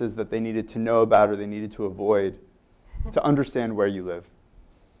places that they needed to know about or they needed to avoid to understand where you live.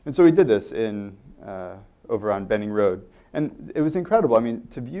 And so we did this over on Benning Road. And it was incredible. I mean,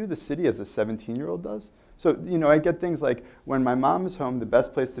 to view the city as a 17-year-old does. So, I get things like, when my mom is home, the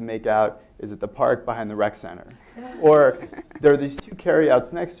best place to make out is at the park behind the rec center. Or there are these two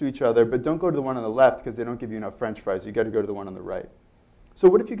carryouts next to each other, but don't go to the one on the left because they don't give you enough French fries. You got to go to the one on the right. So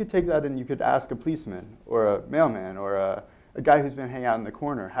what if you could take that and you could ask a policeman or a mailman or a guy who's been hanging out in the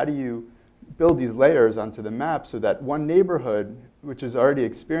corner, how do you build these layers onto the map so that one neighborhood, which is already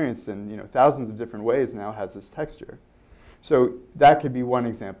experienced in thousands of different ways now, has this texture? So that could be one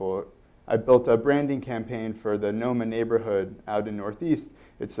example. I built a branding campaign for the Noma neighborhood out in Northeast.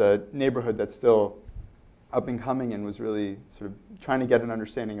 It's a neighborhood that's still up and coming and was really sort of trying to get an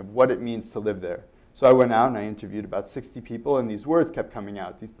understanding of what it means to live there. So I went out and I interviewed about 60 people, and these words kept coming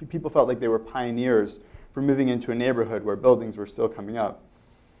out. These people felt like they were pioneers for moving into a neighborhood where buildings were still coming up.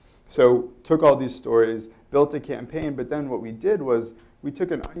 So took all these stories, built a campaign, but then what we did was we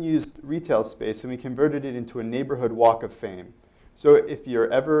took an unused retail space and we converted it into a neighborhood walk of fame. So if you're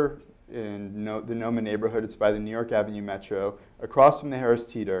ever in the Noma neighborhood, it's by the New York Avenue Metro, across from the Harris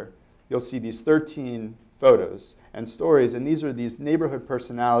Teeter, you'll see these 13 photos and stories, and these are these neighborhood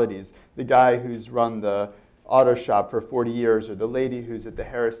personalities, the guy who's run the auto shop for 40 years, or the lady who's at the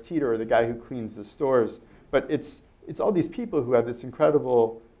Harris Teeter, or the guy who cleans the stores. But it's all these people who have this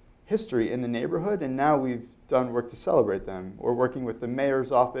incredible history in the neighborhood, and now we've done work to celebrate them. We're working with the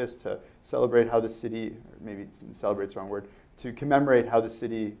mayor's office to celebrate how the city, or maybe celebrate's the wrong word, to commemorate how the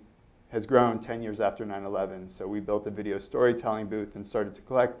city has grown 10 years after 9/11. So we built a video storytelling booth and started to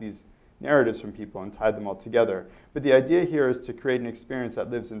collect these narratives from people and tied them all together. But the idea here is to create an experience that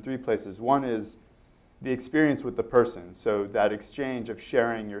lives in three places. One is the experience with the person, so that exchange of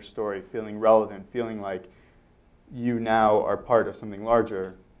sharing your story, feeling relevant, feeling like you now are part of something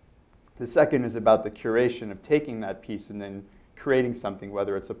larger. The second is about the curation of taking that piece and then creating something,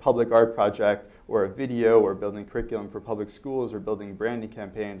 whether it's a public art project or a video or building curriculum for public schools or building branding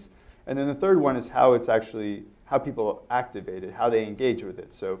campaigns. And then the third one is how it's actually, how people activate it, how they engage with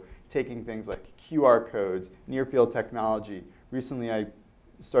it. So taking things like QR codes, near-field technology. Recently I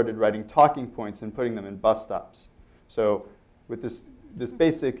started writing talking points and putting them in bus stops. So with this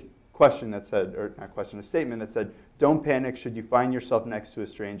basic question that said, or not question, a statement that said, don't panic, should you find yourself next to a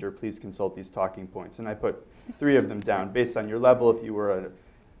stranger, please consult these talking points. And I put 3 of them down based on your level, if you were a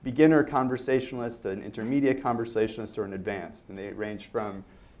beginner conversationalist, an intermediate conversationalist, or an advanced. And they range from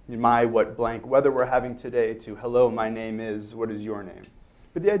my what blank weather we're having today to hello, my name is, what is your name?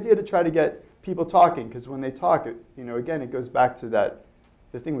 But the idea to try to get people talking, because when they talk, again, it goes back to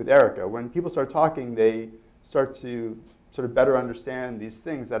the thing with Erica. When people start talking, they start to sort of better understand these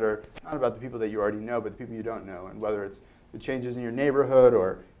things that are not about the people that you already know, but the people you don't know. And whether it's the changes in your neighborhood,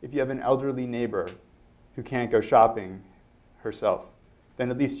 or if you have an elderly neighbor who can't go shopping herself, then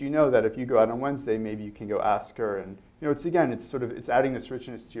at least you know that if you go out on Wednesday, maybe you can go ask her. And it's adding this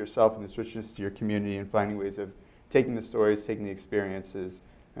richness to yourself and this richness to your community, and finding ways of taking the stories, taking the experiences,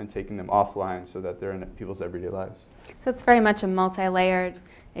 and taking them offline so that they're in people's everyday lives. So it's very much a multi-layered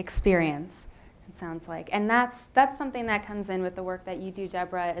experience, it sounds like. And that's something that comes in with the work that you do,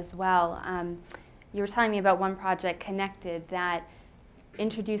 Deborah, as well. You were telling me about one project, Connected, that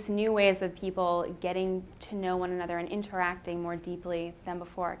introduced new ways of people getting to know one another and interacting more deeply than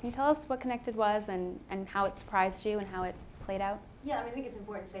before. Can you tell us what Connected was and how it surprised you and how it played out? Yeah, I think it's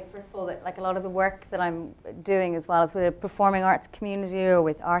important to say, first of all, that a lot of the work that I'm doing as well is with a performing arts community or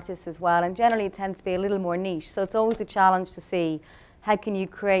with artists as well, and generally it tends to be a little more niche. So it's always a challenge to see how can you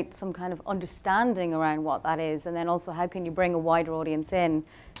create some kind of understanding around what that is, and then also how can you bring a wider audience in.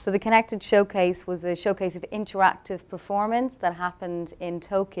 So the Connected Showcase was a showcase of interactive performance that happened in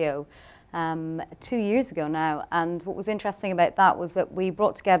Tokyo 2 years ago now. And what was interesting about that was that we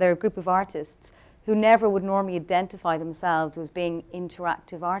brought together a group of artists who never would normally identify themselves as being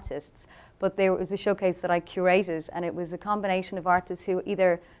interactive artists. But there was a showcase that I curated, and it was a combination of artists who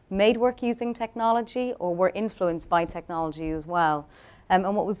either made work using technology or were influenced by technology as well. And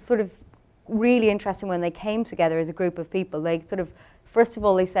what was sort of really interesting when they came together as a group of people, they sort of, first of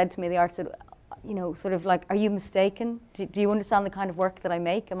all, they said to me, the artists said, sort of like, are you mistaken? Do you understand the kind of work that I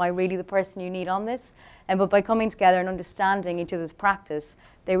make? Am I really the person you need on this? But by coming together and understanding each other's practice,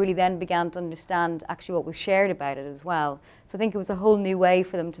 they really then began to understand actually what was shared about it as well. So I think it was a whole new way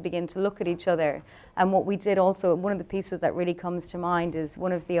for them to begin to look at each other. And what we did also, one of the pieces that really comes to mind is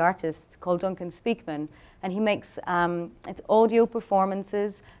one of the artists called Duncan Speakman, and he makes it's audio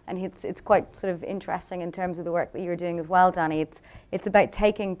performances, and it's quite sort of interesting in terms of the work that you're doing as well, Danny. It's about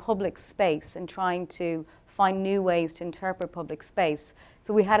taking public space and trying to find new ways to interpret public space.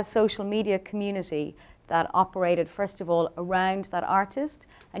 So we had a social media community that operated, first of all, around that artist,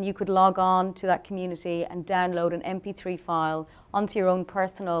 and you could log on to that community and download an MP3 file onto your own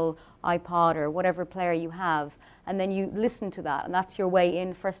personal iPod or whatever player you have, and then you listen to that, and that's your way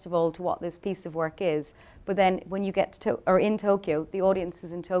in, first of all, to what this piece of work is. But then when you get to, or in Tokyo, the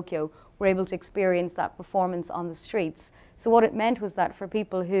audiences in Tokyo were able to experience that performance on the streets. So what it meant was that for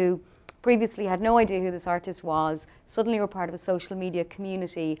people who previously had no idea who this artist was, suddenly were part of a social media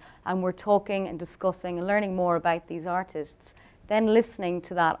community and were talking and discussing and learning more about these artists, then listening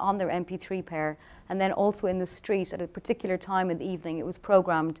to that on their MP3 player, and then also in the street at a particular time in the evening. It was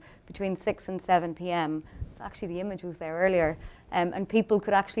programmed between 6 and 7 p.m. So actually the image was there earlier. And people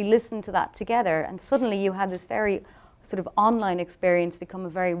could actually listen to that together, and suddenly you had this very sort of online experience become a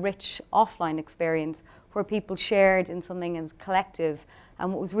very rich offline experience where people shared in something as collective.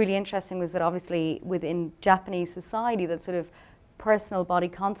 And what was really interesting was that obviously within Japanese society, that sort of personal body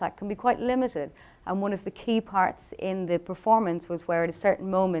contact can be quite limited. And one of the key parts in the performance was where at a certain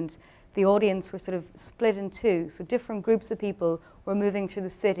moment the audience were sort of split in two. So different groups of people were moving through the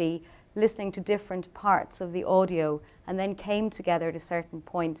city, listening to different parts of the audio, and then came together at a certain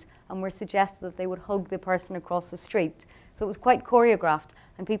point and were suggested that they would hug the person across the street. So it was quite choreographed,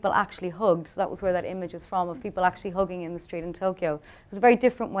 and people actually hugged. So that was where that image is from, of people actually hugging in the street in Tokyo. It was a very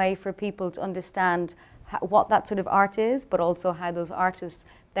different way for people to understand what that sort of art is, but also how those artists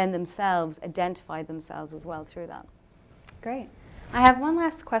then themselves identify themselves as well through that. Great. I have one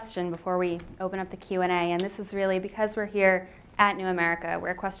last question before we open up the Q&A, and this is really because we're here at New America,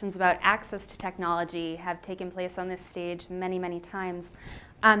 where questions about access to technology have taken place on this stage many, many times.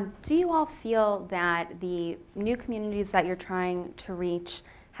 Do you all feel that the new communities that you're trying to reach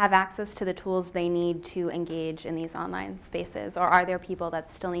have access to the tools they need to engage in these online spaces, or are there people that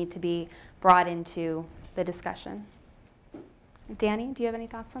still need to be brought into the discussion? Danny, do you have any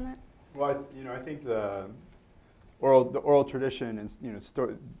thoughts on that? Well, I think the oral tradition and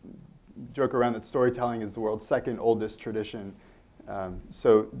joke around that storytelling is the world's second oldest tradition.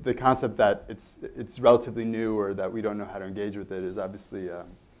 So the concept that it's relatively new or that we don't know how to engage with it is obviously,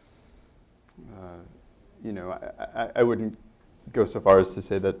 I wouldn't go so far as to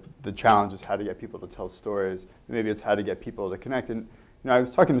say that the challenge is how to get people to tell stories. Maybe it's how to get people to connect. And I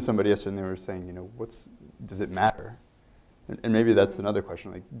was talking to somebody yesterday, and they were saying, does it matter? And maybe that's another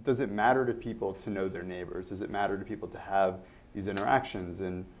question. Like, does it matter to people to know their neighbors? Does it matter to people to have these interactions?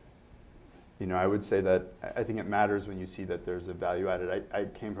 And I would say that I think it matters when you see that there's a value added. I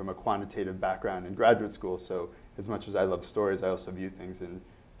came from a quantitative background in graduate school, so as much as I love stories, I also view things in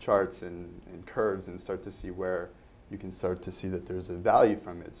charts and curves and start to see where you can start to see that there's a value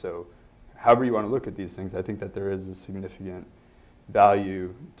from it. So however you want to look at these things, I think that there is a significant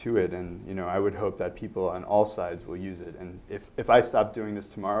value to it, and I would hope that people on all sides will use it. And if I stopped doing this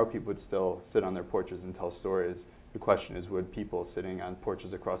tomorrow, people would still sit on their porches and tell stories. The question is, would people sitting on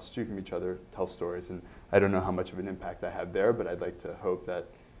porches across the street from each other tell stories? And I don't know how much of an impact I have there, but I'd like to hope that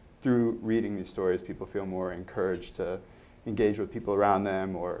through reading these stories, people feel more encouraged to engage with people around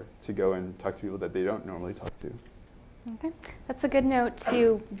them or to go and talk to people that they don't normally talk to. Okay, that's a good note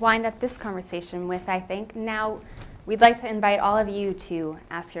to wind up this conversation with, I think. Now, we'd like to invite all of you to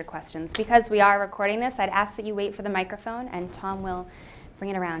ask your questions. Because we are recording this, I'd ask that you wait for the microphone, and Tom will bring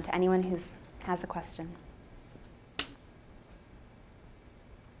it around to anyone who has a question.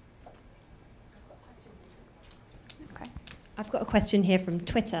 Okay. I've got a question here from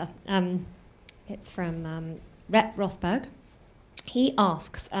Twitter. It's from Rhett Rothberg. He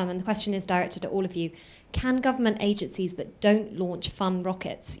asks, and the question is directed at all of you, can government agencies that don't launch fun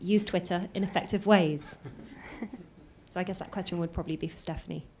rockets use Twitter in effective ways? So I guess that question would probably be for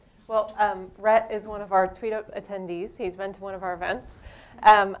Stephanie. Well, Rhett is one of our Tweet Up attendees. He's been to one of our events.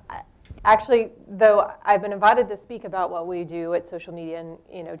 Actually, though, I've been invited to speak about what we do at social media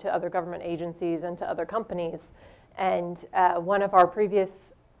and to other government agencies and to other companies. And one of our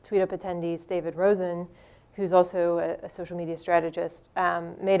previous Tweet Up attendees, David Rosen, who's also a social media strategist,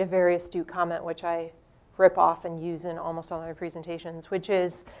 made a very astute comment, which I rip off and use in almost all my presentations, which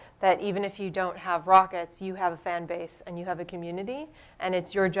is that even if you don't have rockets, you have a fan base and you have a community, and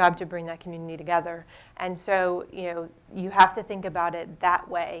it's your job to bring that community together. And so, you have to think about it that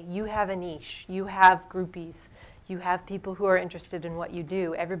way. You have a niche, you have groupies, you have people who are interested in what you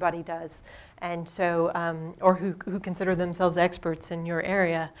do. Everybody does. And so, or who consider themselves experts in your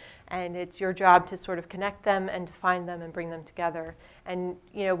area. And it's your job to sort of connect them and to find them and bring them together. And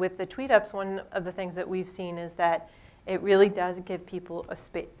with the tweet ups, one of the things that we've seen is that it really does give people a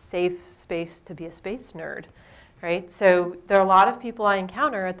safe space to be a space nerd, right? So there are a lot of people I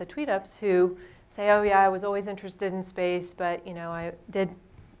encounter at the tweet ups who say, oh yeah, I was always interested in space, but I did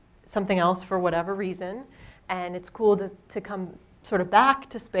something else for whatever reason. And it's cool to come sort of back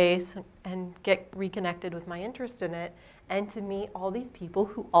to space and get reconnected with my interest in it, and to meet all these people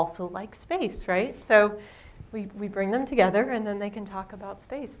who also like space, right? So we bring them together, and then they can talk about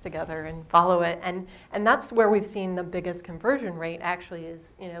space together and follow it. And that's where we've seen the biggest conversion rate actually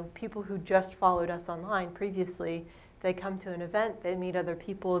is, people who just followed us online previously, they come to an event, they meet other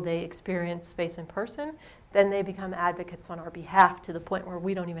people, they experience space in person, then they become advocates on our behalf to the point where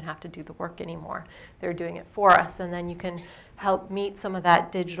we don't even have to do the work anymore. They're doing it for us. And then you can help meet some of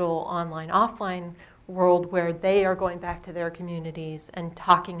that digital, online, offline world where they are going back to their communities and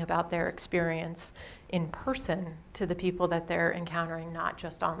talking about their experience in person to the people that they're encountering, not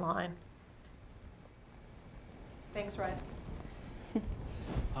just online. Thanks, Ryan.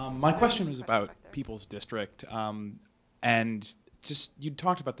 My question was about People's District, and just you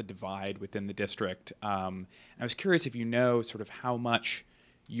talked about the divide within the district. I was curious if you know sort of how much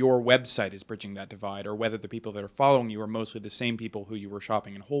your website is bridging that divide, or whether the people that are following you are mostly the same people who you were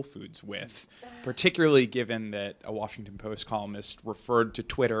shopping in Whole Foods with, particularly given that a Washington Post columnist referred to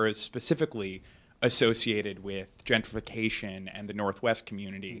Twitter as specifically associated with gentrification and the Northwest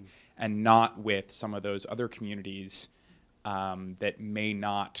community, and not with some of those other communities that may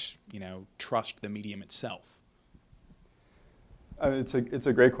not, trust the medium itself. It's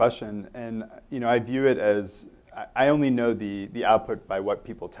a great question, and I view it as I only know the output by what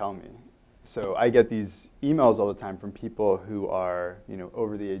people tell me. So I get these emails all the time from people who are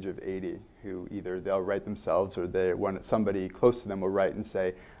over the age of 80, who either they'll write themselves or somebody close to them will write and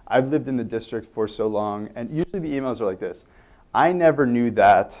say, I've lived in the district for so long, and usually the emails are like this: I never knew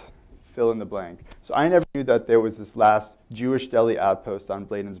that, fill in the blank. So I never knew that there was this last Jewish deli outpost on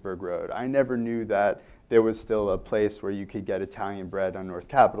Bladensburg Road. I never knew that there was still a place where you could get Italian bread on North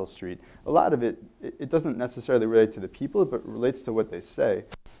Capitol Street. A lot of it doesn't necessarily relate to the people, but relates to what they say.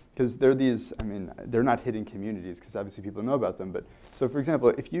 Because they're these, they're not hidden communities, because obviously people know about them. But so for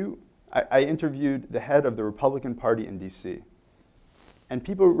example, I interviewed the head of the Republican Party in DC. And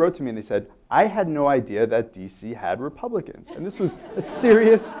people wrote to me and they said, I had no idea that DC had Republicans. And this was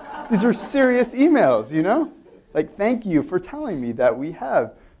these were serious emails, Like, thank you for telling me that we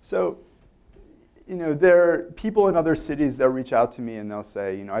have. So, there are people in other cities that reach out to me and they'll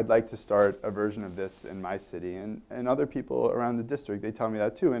say, I'd like to start a version of this in my city. And other people around the district, they tell me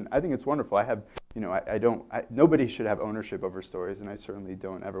that too. And I think it's wonderful. I have, nobody should have ownership over stories, and I certainly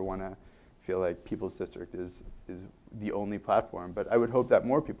don't ever want to feel like People's District is the only platform. But I would hope that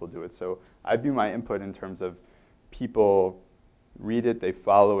more people do it. So I view my input in terms of people read it, they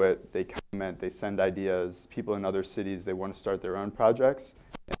follow it, they comment, they send ideas. People in other cities, they want to start their own projects.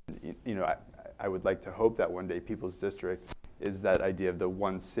 And, I would like to hope that one day People's District is that idea of the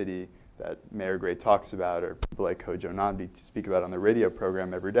one city that Mayor Gray talks about, or people like Kojo Nnamdi speak about on the radio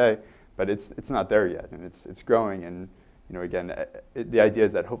program every day. But it's not there yet, and it's growing. And again, the idea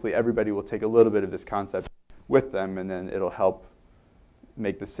is that hopefully everybody will take a little bit of this concept with them, and then it'll help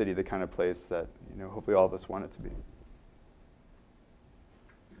make the city the kind of place that hopefully all of us want it to be.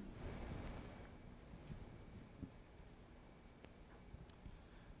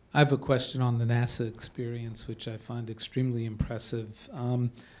 I have a question on the NASA experience, which I find extremely impressive.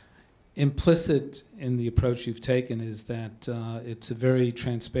 Implicit in the approach you've taken is that it's a very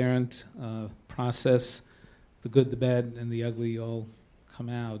transparent process. The good, the bad, and the ugly all come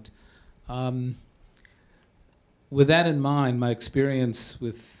out. With that in mind, my experience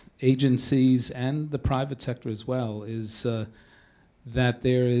with agencies and the private sector as well is that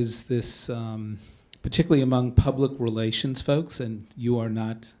there is this particularly among public relations folks, and you are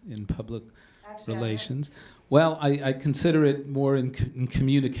not in public relations. Well, I consider it more in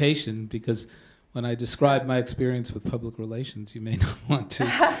communication, because when I describe my experience with public relations, you may not want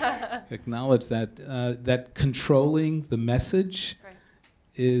to acknowledge that, that controlling the message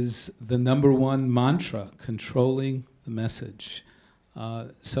is the #1 mantra, controlling the message.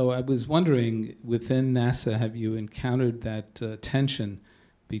 So I was wondering, within NASA, have you encountered that tension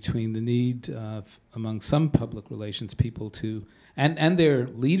between the need among some public relations people to, and their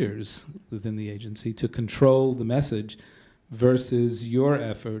leaders within the agency, to control the message versus your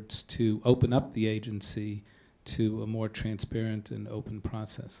efforts to open up the agency to a more transparent and open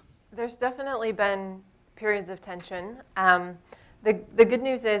process? There's definitely been periods of tension. The good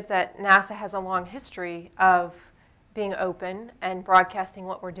news is that NASA has a long history of being open and broadcasting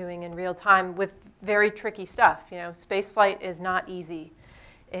what we're doing in real time with very tricky stuff. Spaceflight is not easy.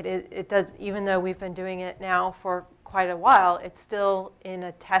 It does, even though we've been doing it now for quite a while, it's still in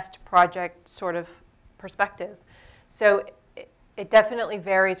a test project sort of perspective. So it definitely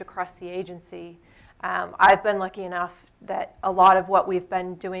varies across the agency. I've been lucky enough that a lot of what we've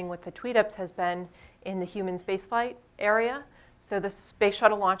been doing with the tweet-ups has been in the human spaceflight area. So the space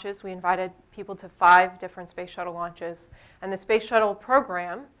shuttle launches, we invited people to 5 different space shuttle launches. And the space shuttle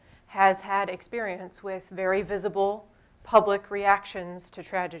program has had experience with very visible public reactions to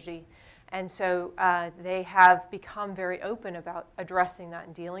tragedy. And so they have become very open about addressing that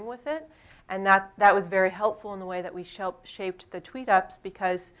and dealing with it. And that was very helpful in the way that we shaped the tweet-ups,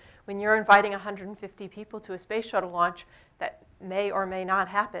 because when you're inviting 150 people to a space shuttle launch that may or may not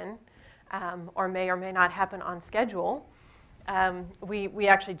happen, or may not happen on schedule, we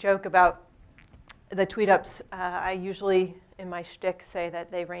actually joke about the tweet-ups. I usually, in my shtick, say that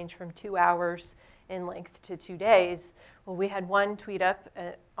they range from 2 hours in length to 2 days. Well, we had one tweet up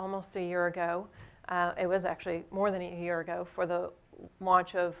almost a year ago It was actually more than a year ago for the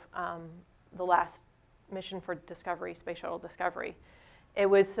launch of the last mission for Discovery, Space Shuttle Discovery. It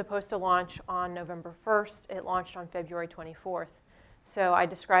was supposed to launch on November 1st. It launched on February 24th. So I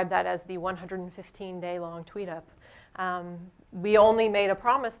described that as the 115-day long tweet up. We only made a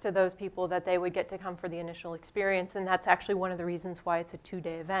promise to those people that they would get to come for the initial experience, and that's actually one of the reasons why it's a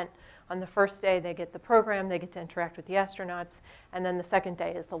 2-day event. On the first day, they get the program, they get to interact with the astronauts, and then the second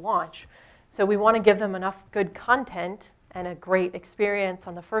day is the launch. So we want to give them enough good content and a great experience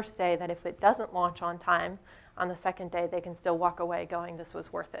on the first day that if it doesn't launch on time, on the second day, they can still walk away going, this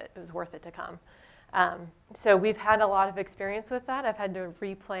was worth it. It was worth it to come. So we've had a lot of experience with that. I've had to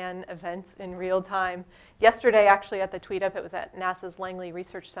replan events in real time. Yesterday, actually, at the tweet up, it was at NASA's Langley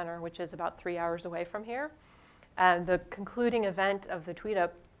Research Center, which is about 3 hours away from here. The concluding event of the tweet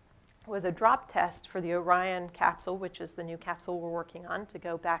up was a drop test for the Orion capsule, which is the new capsule we're working on to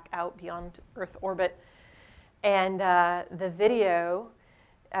go back out beyond Earth orbit. And the video,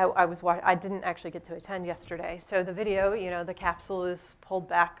 I didn't actually get to attend yesterday. So the video, you know, the capsule is pulled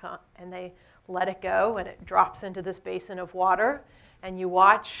back and they let it go and it drops into this basin of water. And you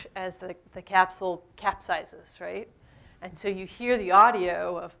watch as the capsule capsizes, right? And so you hear the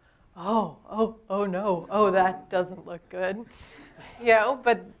audio of, oh no, oh, that doesn't look good. You know,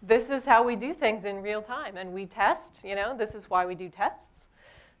 but this is how we do things in real time. And we test, you know, this is why we do tests.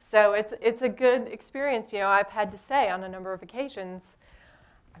 So it's a good experience. You know, I've had to say on a number of occasions,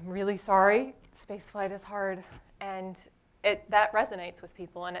 I'm really sorry, spaceflight is hard. And that resonates with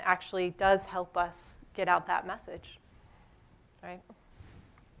people, and it actually does help us get out that message, right?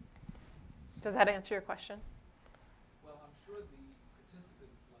 Does that answer your question? Well, I'm sure the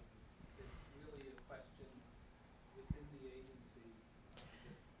participants love it. It's really a question within the agency,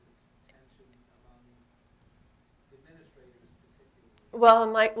 this tension among administrators particularly. Well,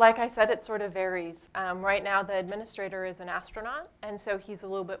 and like I said, it sort of varies. Right now, the administrator is an astronaut, and so he's a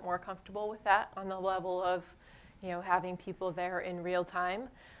little bit more comfortable with that on the level of, you know, having people there in real time.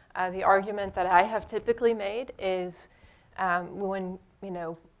 The argument that I have typically made is when, you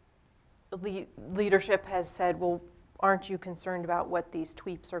know, leadership has said, well, aren't you concerned about what these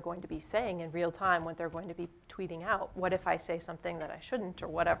tweets are going to be saying in real time, what they're going to be tweeting out? What if I say something that I shouldn't or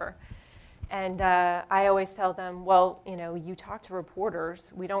whatever? And I always tell them, well, you know, you talk to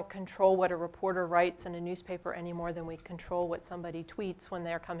reporters. We don't control what a reporter writes in a newspaper any more than we control what somebody tweets when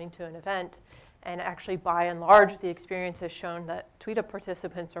they're coming to an event. And actually, by and large, the experience has shown that tweet-up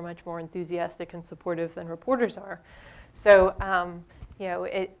participants are much more enthusiastic and supportive than reporters are. So, you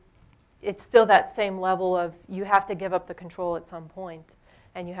know, it's still that same level of you have to give up the control at some point,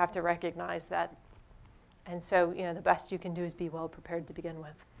 and you have to recognize that. And so, you know, the best you can do is be well prepared to begin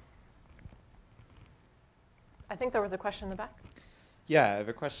with. I think there was a question in the back. Yeah, I have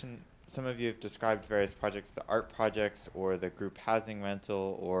a question. Some of you have described various projects, the art projects or the group housing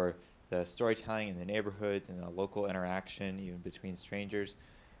rental or the storytelling in the neighborhoods and the local interaction even between strangers.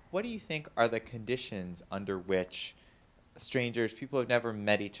 What do you think are the conditions under which strangers, people who have never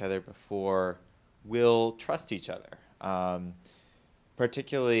met each other before, will trust each other?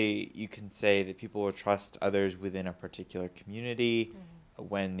 Particularly, you can say that people will trust others within a particular community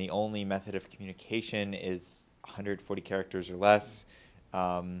when the only method of communication is 140 characters or less.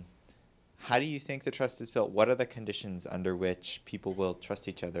 How do you think the trust is built? What are the conditions under which people will trust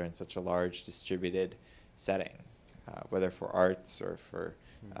each other in such a large distributed setting, whether for arts or for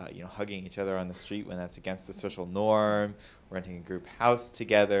you know, hugging each other on the street when that's against the social norm, renting a group house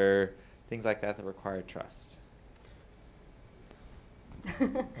together, things like that that require trust?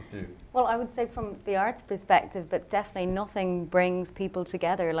 Well, I would say from the arts perspective that definitely nothing brings people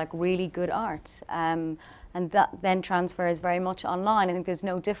together like really good art. And that then transfers very much online. I think there's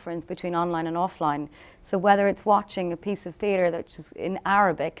no difference between online and offline. So whether it's watching a piece of theatre that's just in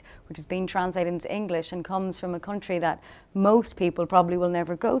Arabic, which is being translated into English and comes from a country that most people probably will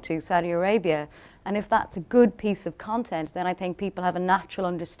never go to, Saudi Arabia, and if that's a good piece of content, then I think people have a natural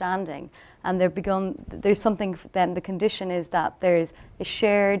understanding. And there's something, then the condition is that there's a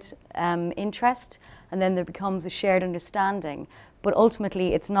shared interest, and then there becomes a shared understanding. But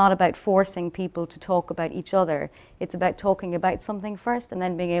ultimately, it's not about forcing people to talk about each other. It's about talking about something first and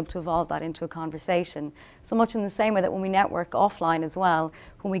then being able to evolve that into a conversation. So much in the same way that when we network offline as well,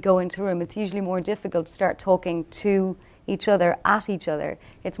 when we go into a room, it's usually more difficult to start talking to each other, at each other.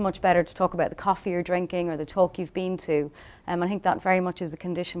 It's much better to talk about the coffee you're drinking or the talk you've been to. I think that very much is the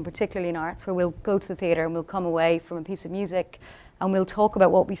condition, particularly in arts, where we'll go to the theatre and we'll come away from a piece of music and we'll talk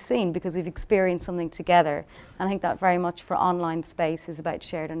about what we've seen because we've experienced something together. And I think that very much for online space is about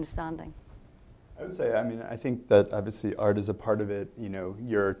shared understanding. I would say, I mean, I think that obviously art is a part of it. You know,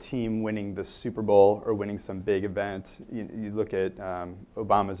 your team winning the Super Bowl or winning some big event. You look at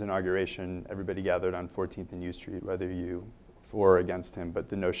Obama's inauguration, everybody gathered on 14th and U Street, whether you for or against him, but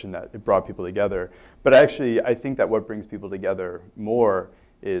the notion that it brought people together. But actually, I think that what brings people together more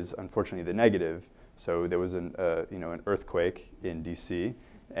is, unfortunately, the negative. So there was an earthquake in DC,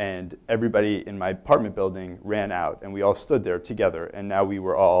 and everybody in my apartment building ran out, and we all stood there together, and now we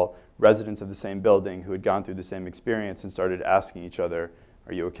were all residents of the same building who had gone through the same experience and started asking each other,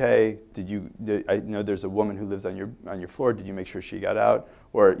 are you okay? I know there's a woman who lives on your floor, did you make sure she got out?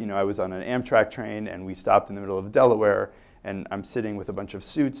 Or, you know, I was on an Amtrak train and we stopped in the middle of Delaware, and I'm sitting with a bunch of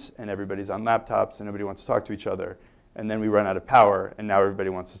suits and everybody's on laptops and nobody wants to talk to each other. And then we run out of power and now everybody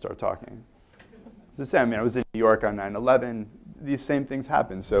wants to start talking. It's the same. I mean, I was in New York on 9/11. These same things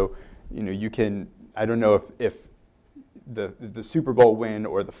happen. So, you know, you can, I don't know if the Super Bowl win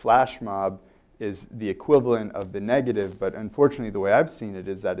or the flash mob is the equivalent of the negative, but unfortunately the way I've seen it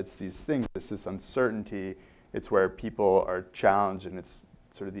is that it's these things, it's this uncertainty, it's where people are challenged, and it's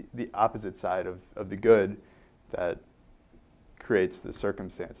sort of the opposite side of the good that creates the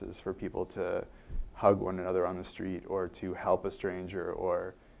circumstances for people to hug one another on the street or to help a stranger.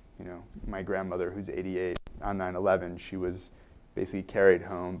 Or, you know, my grandmother, who's 88, on 9/11, she was basically carried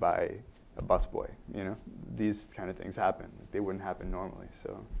home by a busboy. You know, these kind of things happen. They wouldn't happen normally.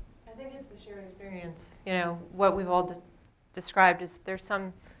 So I think it's the shared experience. You know, what we've all described is there's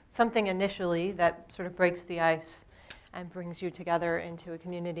something initially that sort of breaks the ice and brings you together into a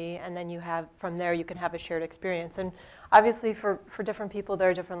community, and then you have, from there you can have a shared experience. And obviously for different people there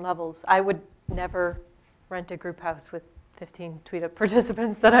are different levels. I would never rent a group house with 15 tweet-up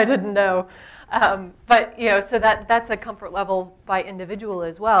participants that I didn't know. But, you know, so that's a comfort level by individual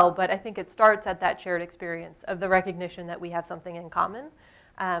as well, but I think it starts at that shared experience of the recognition that we have something in common.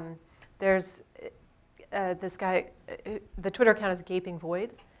 There's this guy, the Twitter account is Gaping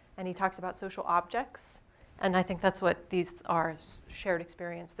Void, and he talks about social objects. And I think that's what these are, shared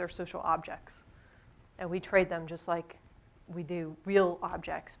experience. They're social objects. And we trade them just like we do real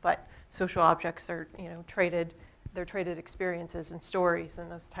objects, but social objects are, you know, traded. They're traded experiences and stories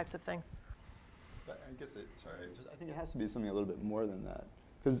and those types of things. I guess I think it has to be something a little bit more than that,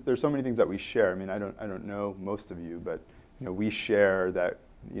 because there's so many things that we share. I mean, I don't know most of you, but, you know, we share that,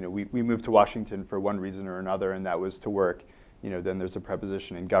 you know, we moved to Washington for one reason or another, and that was to work. You know, then there's a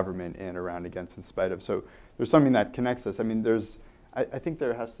preposition in government, in, around, against, in spite of. So there's something that connects us. I mean, I think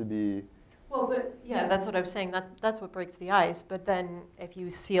there has to be. Well, but yeah, that's what I was saying. That's what breaks the ice. But then if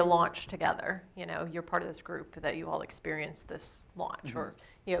you see a launch together, you know, you're part of this group that you all experience this launch. Mm-hmm. Or,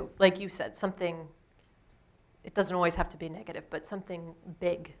 you know, like you said, something, it doesn't always have to be negative, but something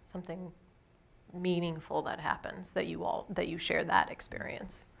big, something meaningful that happens, that you share that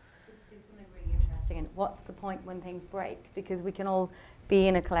experience. It's something really interesting. And what's the point when things break? Because we can all be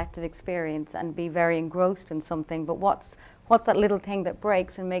in a collective experience and be very engrossed in something, but what's that little thing that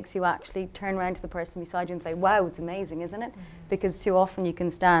breaks and makes you actually turn around to the person beside you and say, wow, it's amazing, isn't it? Mm-hmm. Because too often you can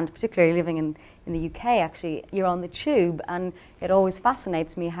stand, particularly living in the UK actually, you're on the tube, and it always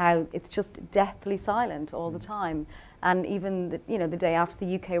fascinates me how it's just deathly silent all the time. And even the day after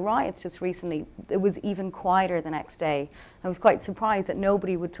the UK riots just recently, it was even quieter the next day. I was quite surprised that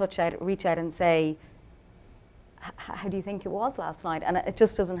nobody would reach out and say, how do you think it was last night? And it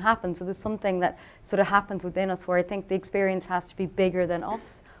just doesn't happen. So there's something that sort of happens within us where I think the experience has to be bigger than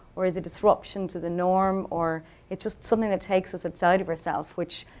us, or is a disruption to the norm, or it's just something that takes us outside of ourselves,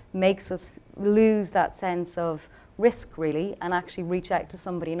 which makes us lose that sense of risk, really, and actually reach out to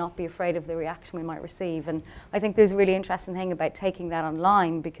somebody and not be afraid of the reaction we might receive. And I think there's a really interesting thing about taking that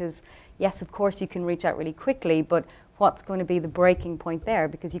online, because yes, of course you can reach out really quickly, but what's going to be the breaking point there?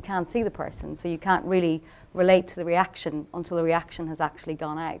 Because you can't see the person, so you can't really relate to the reaction until the reaction has actually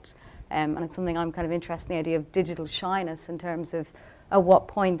gone out. And it's something I'm kind of interested in, the idea of digital shyness, in terms of at what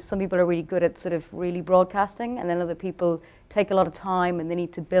point some people are really good at sort of really broadcasting, and then other people take a lot of time and they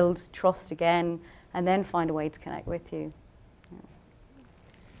need to build trust again and then find a way to connect with you. Yeah.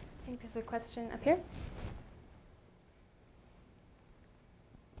 I think there's a question up here.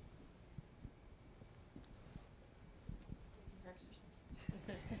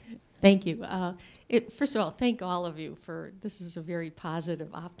 Thank you. First of all, thank all of you for, this is a very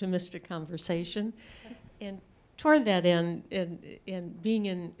positive, optimistic conversation. And toward that end, and being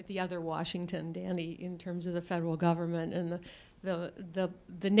in the other Washington, Danny, in terms of the federal government and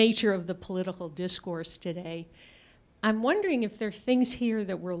the nature of the political discourse today, I'm wondering if there are things here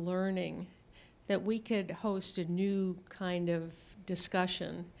that we're learning that we could host a new kind of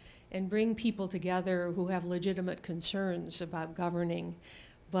discussion and bring people together who have legitimate concerns about governing,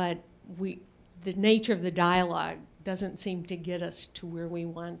 but the nature of the dialogue doesn't seem to get us to where we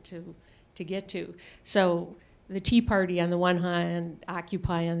want to get to. So the Tea Party on the one hand,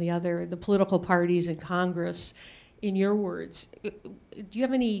 Occupy on the other, the political parties in Congress, in your words, do you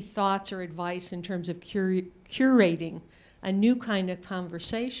have any thoughts or advice in terms of curating a new kind of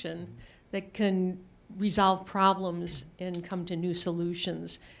conversation that can resolve problems and come to new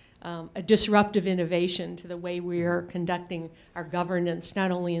solutions? A disruptive innovation to the way we are conducting our governance, not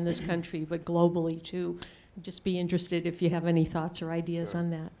only in this country, but globally too. I'd just be interested if you have any thoughts or ideas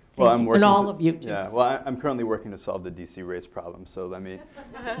on that. Well, I'm working and all of you too. Yeah, well, I'm currently working to solve the DC race problem, so let me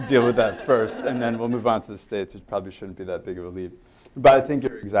deal with that first, and then we'll move on to the states, which probably shouldn't be that big of a leap. But I think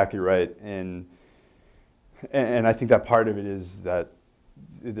you're exactly right, and I think that part of it is that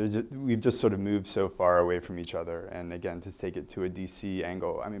we've just sort of moved so far away from each other. And again, to take it to a DC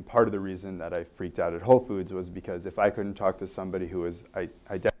angle, I mean, part of the reason that I freaked out at Whole Foods was because if I couldn't talk to somebody who was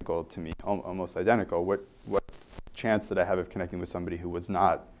identical to me, almost identical, what chance did I have of connecting with somebody who was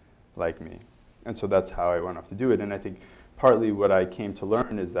not like me? And so that's how I went off to do it. And I think partly what I came to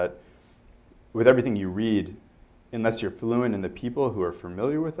learn is that with everything you read, unless you're fluent in the people who are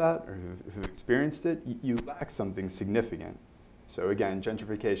familiar with that or who've experienced it, you lack something significant. So again,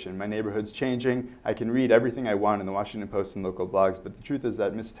 gentrification, my neighborhood's changing. I can read everything I want in the Washington Post and local blogs, but the truth is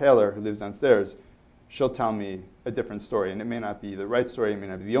that Miss Taylor, who lives downstairs, she'll tell me a different story. And it may not be the right story, it may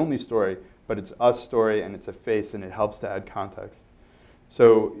not be the only story, but it's a story and it's a face and it helps to add context.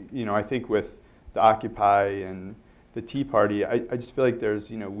 So, you know, I think with the Occupy and the Tea Party, I just feel like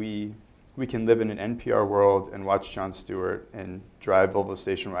there's, you know, we can live in an NPR world and watch Jon Stewart and drive Volvo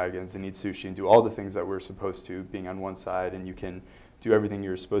station wagons and eat sushi and do all the things that we're supposed to, being on one side, and you can do everything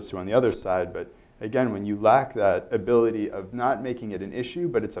you're supposed to on the other side. But again, when you lack that ability of not making it an issue,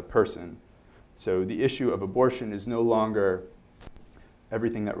 but it's a person. So the issue of abortion is no longer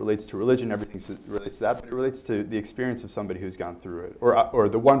everything that relates to religion, everything that relates to that, but it relates to the experience of somebody who's gone through it. Or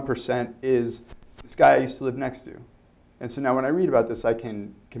the 1% is this guy I used to live next to. And so now when I read about this, I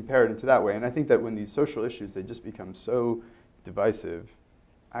can compare it into that way. And I think that when these social issues, they just become so divisive,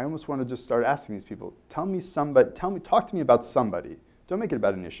 I almost want to just start asking these people, talk to me about somebody. Don't make it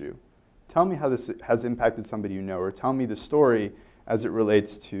about an issue. Tell me how this has impacted somebody you know, or tell me the story as it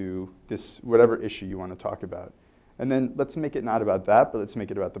relates to this, whatever issue you want to talk about. And then let's make it not about that, but let's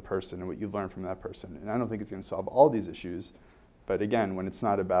make it about the person and what you've learned from that person. And I don't think it's going to solve all these issues. But again, when it's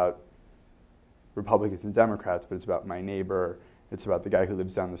not about Republicans and Democrats, but it's about my neighbor, it's about the guy who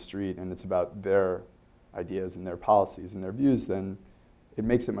lives down the street, and it's about their ideas and their policies and their views, then it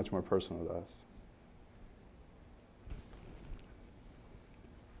makes it much more personal to us.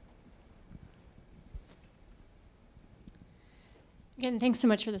 Again, thanks so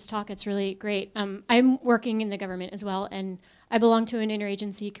much for this talk. It's really great. I'm working in the government as well, and I belong to an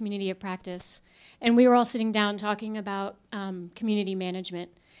interagency community of practice. And we were all sitting down talking about community management.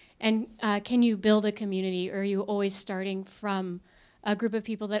 And can you build a community, or are you always starting from a group of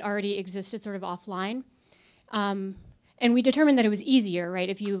people that already existed sort of offline? And we determined that it was easier, right,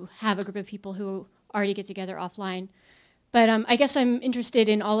 if you have a group of people who already get together offline. But I guess I'm interested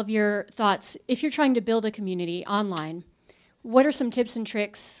in all of your thoughts. If you're trying to build a community online, what are some tips and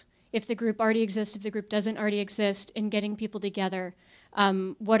tricks if the group already exists, if the group doesn't already exist, in getting people together?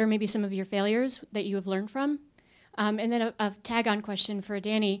 What are maybe some of your failures that you have learned from? And then a tag-on question for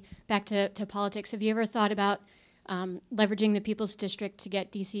Danny, back to politics. Have you ever thought about leveraging the People's District to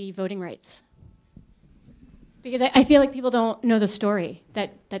get DC voting rights? Because I feel like people don't know the story,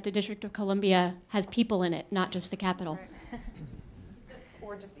 that the District of Columbia has people in it, not just the Capitol. Right.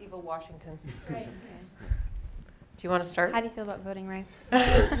 Or just evil Washington. Right. Do you want to start? How do you feel about voting rights?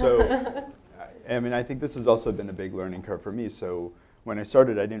 Sure. So, I mean, I think this has also been a big learning curve for me. So when I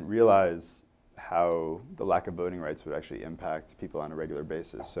started, I didn't realize how the lack of voting rights would actually impact people on a regular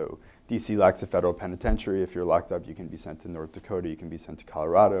basis. So DC lacks a federal penitentiary. If you're locked up, you can be sent to North Dakota, you can be sent to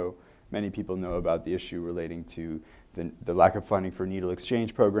Colorado. Many people know about the issue relating to the lack of funding for needle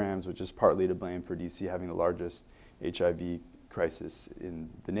exchange programs, which is partly to blame for DC having the largest HIV crisis in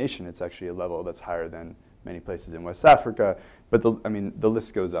the nation. It's actually a level that's higher than many places in West Africa. But I mean, the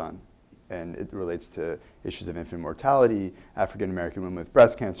list goes on. And it relates to issues of infant mortality, African-American women with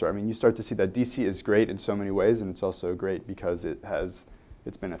breast cancer. I mean, you start to see that DC is great in so many ways, and it's also great because it's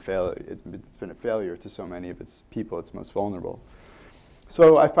been a failure to so many of its people, its most vulnerable.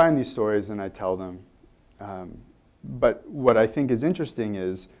 So I find these stories and I tell them. But what I think is interesting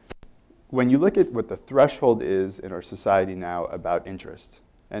is when you look at what the threshold is in our society now about interest,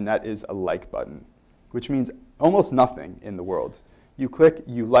 and that is a like button, which means almost nothing in the world. You click,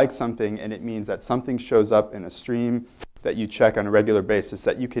 you like something, and it means that something shows up in a stream that you check on a regular basis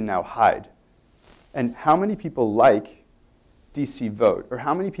that you can now hide. And how many people like DC Vote? Or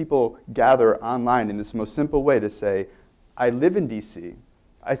how many people gather online in this most simple way to say, I live in DC.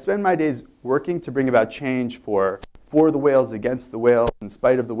 I spend my days working to bring about change for the whales, against the whales, in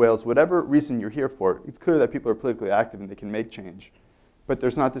spite of the whales, whatever reason you're here for. It's clear that people are politically active and they can make change. But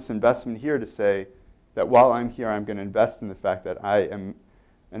there's not this investment here to say that while I'm here, I'm going to invest in the fact that I am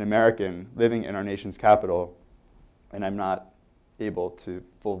an American living in our nation's capital and I'm not able to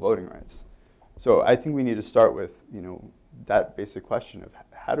full voting rights. So I think we need to start with, that basic question of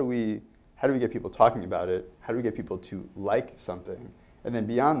how do we get people talking about it? How do we get people to like something? And then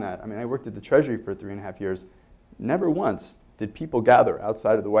beyond that, I worked at the Treasury for 3.5 years. Never once did people gather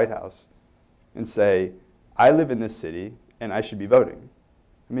outside of the White House and say, I live in this city and I should be voting.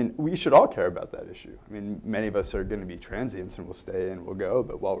 We should all care about that issue. Many of us are going to be transients and we'll stay and we'll go,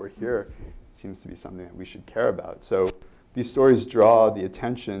 but while we're here, it seems to be something that we should care about. So these stories draw the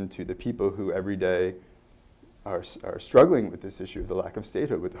attention to the people who every day are struggling with this issue of the lack of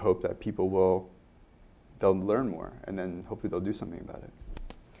statehood, with the hope that they'll learn more and then hopefully they'll do something about it.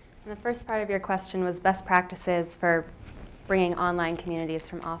 And the first part of your question was best practices for bringing online communities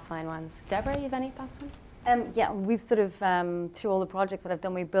from offline ones. Deborah, you have any thoughts on that? Yeah, we sort of, through all the projects that I've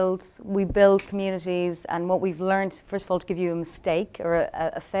done, we build communities, and what we've learned, first of all, to give you a mistake or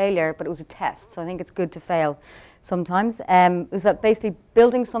a failure, but it was a test, so I think it's good to fail sometimes, is that basically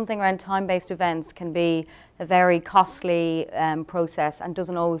building something around time-based events can be a very costly process and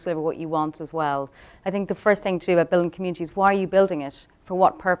doesn't always deliver what you want as well. I think the first thing to do about building communities, why are you building it? For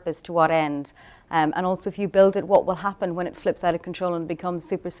what purpose, to what end? And also if you build it, what will happen when it flips out of control and becomes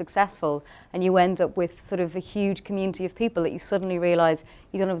super successful and you end up with sort of a huge community of people that you suddenly realize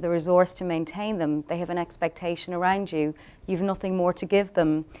you don't have the resource to maintain them. They have an expectation around you. You've nothing more to give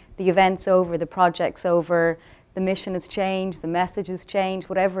them. The event's over, the project's over, the mission has changed, the message has changed,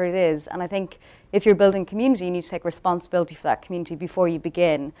 whatever it is. And I think if you're building community, you need to take responsibility for that community before you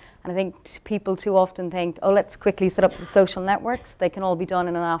begin. And I think people too often think, oh, let's quickly set up the social networks. They can all be done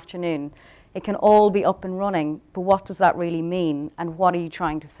in an afternoon. It can all be up and running, but what does that really mean? And what are you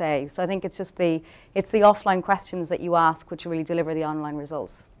trying to say? So I think it's just the offline questions that you ask which really deliver the online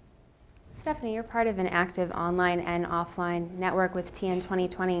results. Stephanie, you're part of an active online and offline network with TN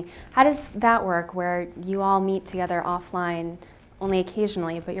 2020. How does that work, where you all meet together offline only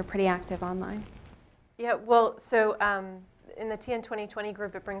occasionally, but you're pretty active online? Yeah, well, so in the TN 2020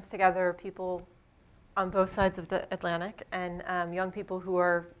 group, it brings together people on both sides of the Atlantic and young people who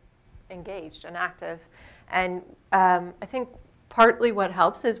are engaged and active. And I think partly what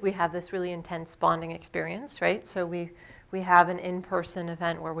helps is we have this really intense bonding experience, right? So we have an in-person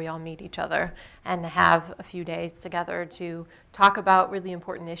event where we all meet each other and have a few days together to talk about really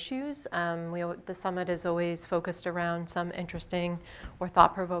important issues. The summit is always focused around some interesting or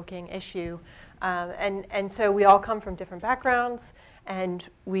thought-provoking issue. And so we all come from different backgrounds and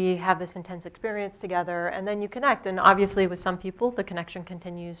we have this intense experience together, and then you connect. And obviously with some people, the connection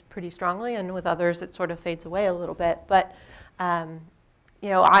continues pretty strongly, and with others, it sort of fades away a little bit. But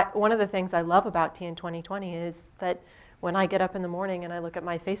one of the things I love about TN 2020 is that when I get up in the morning and I look at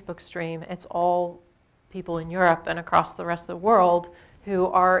my Facebook stream, it's all people in Europe and across the rest of the world who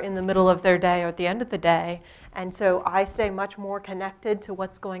are in the middle of their day or at the end of the day. And so I stay much more connected to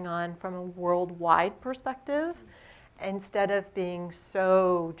what's going on from a worldwide perspective instead of being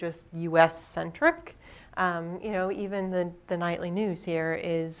so just US-centric. Even the nightly news here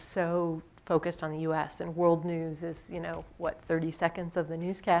is so focused on the US, and world news is, 30 seconds of the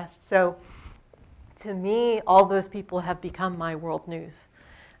newscast. So to me, all those people have become my world news.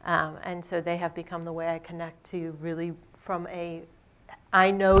 And so they have become the way I connect to really I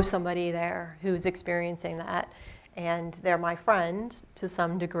know somebody there who's experiencing that, and they're my friend to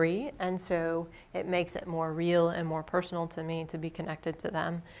some degree, and so it makes it more real and more personal to me to be connected to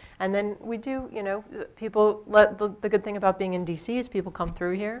them. And then we do, people, the good thing about being in DC is people come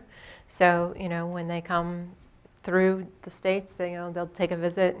through here. So, when they come through the States, they'll take a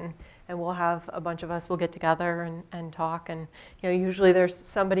visit, and we'll have a bunch of us, we'll get together and talk. And usually there's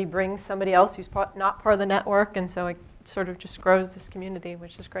somebody brings somebody else who's not part of the network, and so it sort of just grows this community,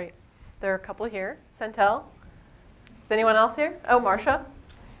 which is great. There are a couple here. Centel. Is anyone else here? Oh, Marcia.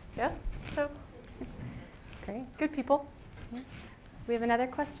 Yeah, so great. Good people. Yeah. We have another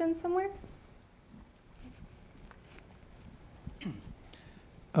question somewhere?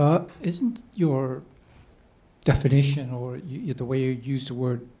 Isn't your definition or the way you use the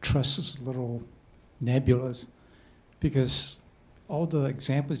word trust is a little nebulous? Because all the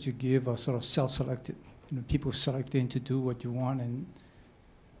examples you give are sort of self-selected. People select in to do what you want, and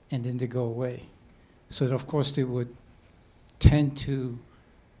then they go away. So that of course they would tend to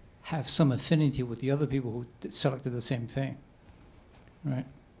have some affinity with the other people who selected the same thing, right?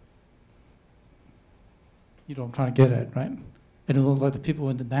 You know what I'm trying to get at, right? And it will let the people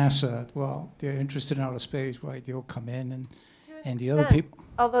in the NASA, well, they're interested in outer space, right? They'll come in, and the other people.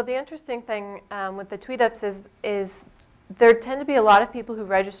 Although the interesting thing with the tweet-ups is there tend to be a lot of people who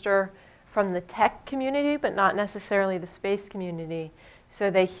register from the tech community, but not necessarily the space community. So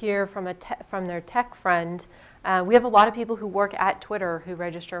they hear from their tech friend. We have a lot of people who work at Twitter who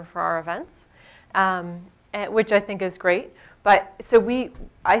register for our events, which I think is great. But so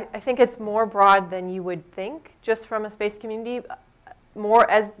I think it's more broad than you would think, just from a space community. More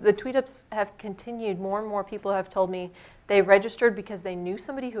as the tweet-ups have continued, more and more people have told me they registered because they knew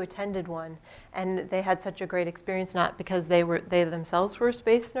somebody who attended one, and they had such a great experience, not because they themselves were a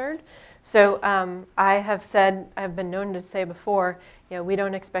space nerd. So I've been known to say before, you know, we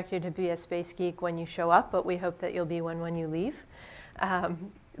don't expect you to be a space geek when you show up, but we hope that you'll be one when you leave.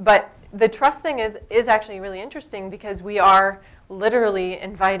 But the trust thing is actually really interesting, because we are literally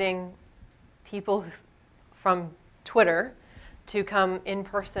inviting people from Twitter to come in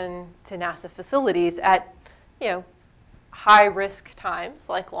person to NASA facilities at, you know, high risk times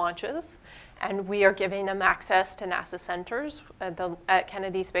like launches, and we are giving them access to NASA centers at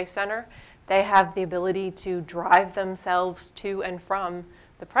Kennedy Space Center. They have the ability to drive themselves to and from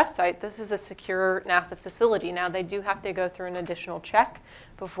the press site. This is a secure NASA facility. Now, they do have to go through an additional check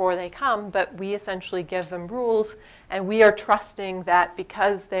before they come, but we essentially give them rules, and we are trusting that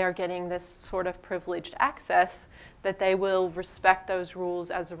because they are getting this sort of privileged access, that they will respect those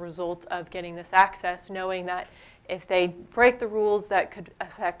rules as a result of getting this access, knowing that if they break the rules, that could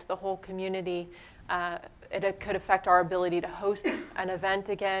affect the whole community. It could affect our ability to host an event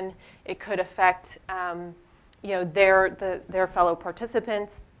again. It could affect you know, their fellow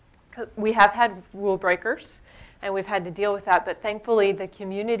participants. We have had rule breakers, and we've had to deal with that, but thankfully the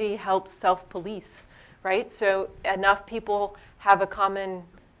community helps self-police, right? So enough people have a common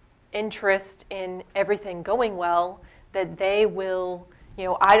interest in everything going well that they will, you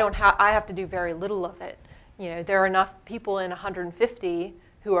know, I have to do very little of it. You know, there are enough people in 150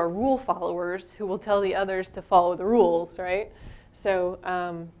 who are rule followers who will tell the others to follow the rules, right? So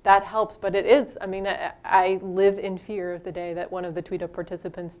that helps, but it is, I mean, I live in fear of the day that one of the tweet-up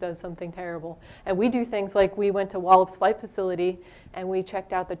participants does something terrible. And we do things like we went to Wallops Flight Facility and we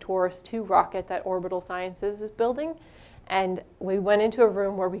checked out the Taurus 2 rocket that Orbital Sciences is building. And we went into a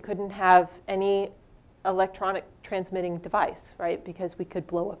room where we couldn't have any electronic transmitting device, right? Because we could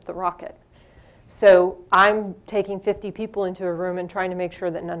blow up the rocket. So I'm taking 50 people into a room and trying to make sure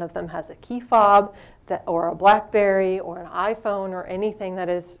that none of them has a key fob or a BlackBerry or an iPhone or anything that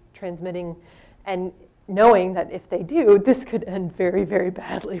is transmitting, and knowing that if they do, this could end very, very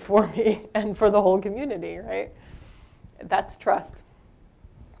badly for me and for the whole community, right? That's trust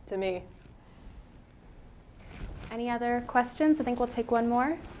to me. Any other questions? I think we'll take one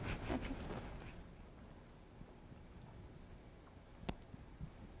more.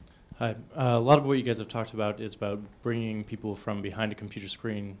 Hi. A lot of what you guys have talked about is about bringing people from behind a computer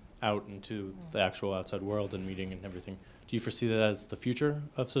screen out into the actual outside world and meeting and everything. Do you foresee that as the future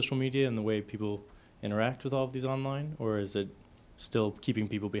of social media and the way people interact with all of these online, or is it still keeping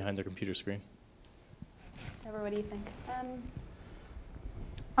people behind their computer screen? Deborah, what do you think?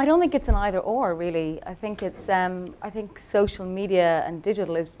 I don't think it's an either or, really. I think it's I think social media and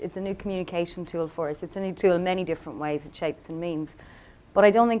digital it's a new communication tool for us. It's a new tool in many different ways, it shapes and means. But I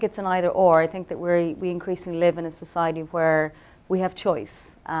don't think it's an either or. I think that we increasingly live in a society where we have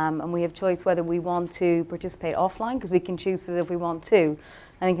choice, and we have choice whether we want to participate offline, because we can choose it if we want to.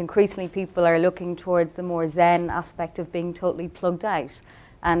 I think increasingly people are looking towards the more Zen aspect of being totally plugged out.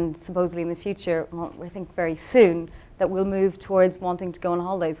 And supposedly in the future, well, I think very soon, that we'll move towards wanting to go on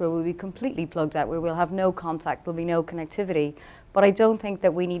holidays where we'll be completely plugged out, where we'll have no contact, there'll be no connectivity. But I don't think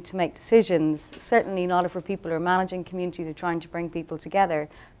that we need to make decisions, certainly not if we're people who are managing communities or trying to bring people together,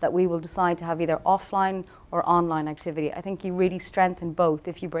 that we will decide to have either offline or online activity. I think you really strengthen both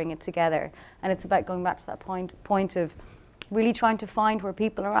if you bring it together. And it's about going back to that point of really trying to find where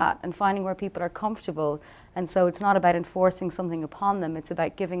people are at and finding where people are comfortable. And so it's not about enforcing something upon them, it's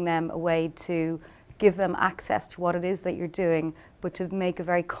about giving them a way to give them access to what it is that you're doing, but to make a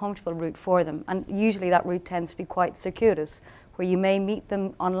very comfortable route for them. And usually that route tends to be quite circuitous, where you may meet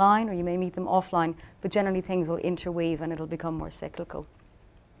them online or you may meet them offline, but generally things will interweave and it'll become more cyclical.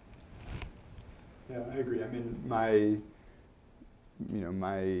 Yeah, I agree. I mean,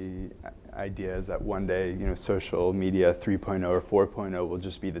 my idea is that one day, social media 3.0 or 4.0 will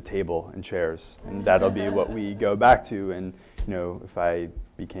just be the table and chairs, and that'll be what we go back to. And if I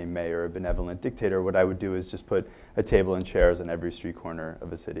became mayor or a benevolent dictator, what I would do is just put a table and chairs on every street corner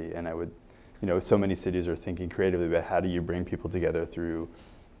of a city. And I would, so many cities are thinking creatively about how do you bring people together through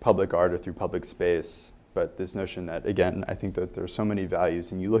public art or through public space. But this notion that, again, I think that there are so many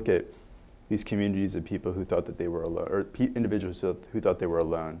values, and you look at these communities of people who thought that they were alone, or individuals who thought they were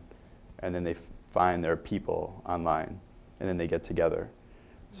alone, and then they find their people online, and then they get together.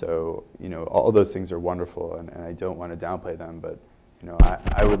 So, all those things are wonderful, and I don't want to downplay them, but,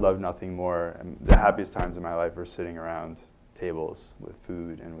 I would love nothing more. And the happiest times in my life are sitting around tables with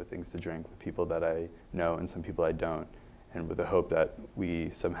food and with things to drink, with people that I know and some people I don't, and with the hope that we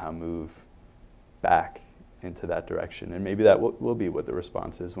somehow move back into that direction. And maybe that will be what the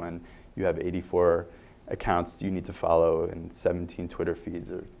response is when you have 84 accounts you need to follow and 17 Twitter feeds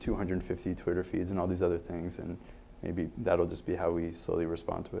or 250 Twitter feeds and all these other things. And maybe that'll just be how we slowly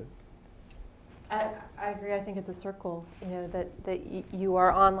respond to it. I agree. I think it's a circle, that you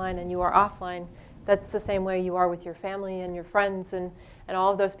are online and you are offline. That's the same way you are with your family and your friends and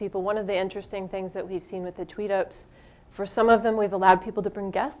all of those people. One of the interesting things that we've seen with the tweet ups, for some of them we've allowed people to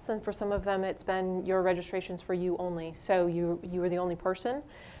bring guests, and for some of them it's been your registration's for you only. So you are the only person.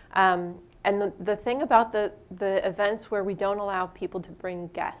 And the thing about the events where we don't allow people to bring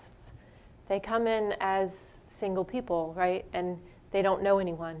guests, they come in as single people, right? And they don't know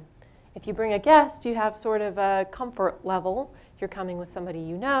anyone. If you bring a guest, you have sort of a comfort level. You're coming with somebody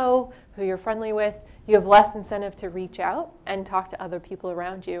you know, who you're friendly with. You have less incentive to reach out and talk to other people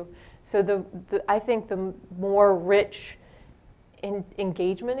around you. So I think the more rich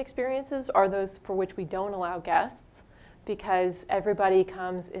engagement experiences are those for which we don't allow guests, because everybody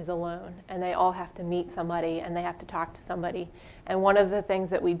is alone, and they all have to meet somebody and they have to talk to somebody. And one of the things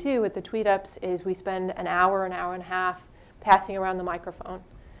that we do with the tweet ups is we spend an hour and a half passing around the microphone,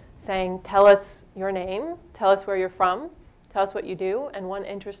 saying, tell us your name, tell us where you're from, tell us what you do, and one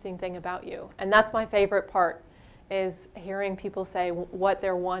interesting thing about you. And that's my favorite part, is hearing people say what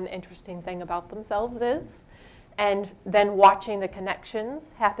their one interesting thing about themselves is, and then watching the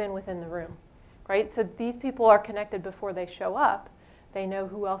connections happen within the room, right? So these people are connected before they show up. They know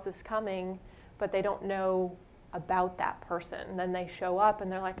who else is coming, but they don't know about that person. And then they show up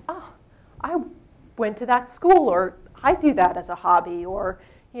and they're like, oh, I went to that school, or I do that as a hobby, or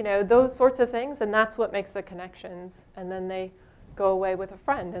those sorts of things, and that's what makes the connections. And then they go away with a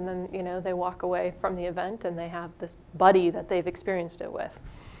friend, and then they walk away from the event and they have this buddy that they've experienced it with.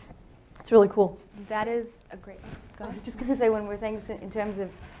 It's really cool. That is a great I was just going to say, when we're thinking in terms of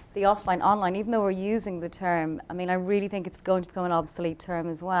the offline, online, even though we're using the term, I mean, I really think it's going to become an obsolete term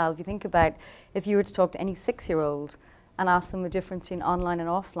as well. If you think about, if you were to talk to any 6-year-old and ask them the difference between online and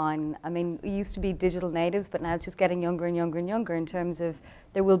offline, I mean, it used to be digital natives, but now it's just getting younger and younger and younger in terms of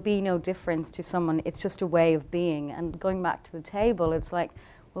there will be no difference to someone. It's just a way of being. And going back to the table, it's like,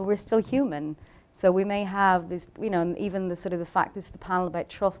 well, we're still human. So we may have this, and even the sort of the fact this is the panel about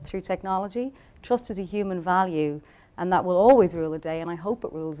trust through technology. Trust is a human value, and that will always rule the day, and I hope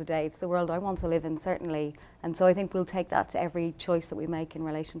it rules the day. It's the world I want to live in, certainly. And so I think we'll take that to every choice that we make in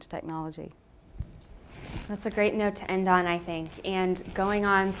relation to technology. That's a great note to end on, I think. And going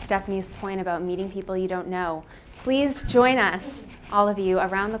on Stephanie's point about meeting people you don't know, please join us, all of you,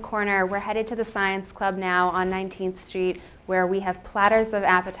 around the corner. We're headed to the Science Club now on 19th Street, where we have platters of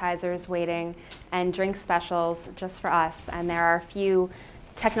appetizers waiting and drink specials just for us. And there are a few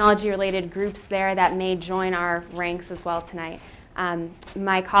technology-related groups there that may join our ranks as well tonight.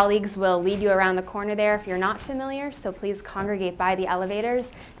 My colleagues will lead you around the corner there if you're not familiar, so please congregate by the elevators.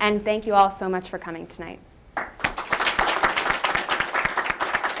 And thank you all so much for coming tonight.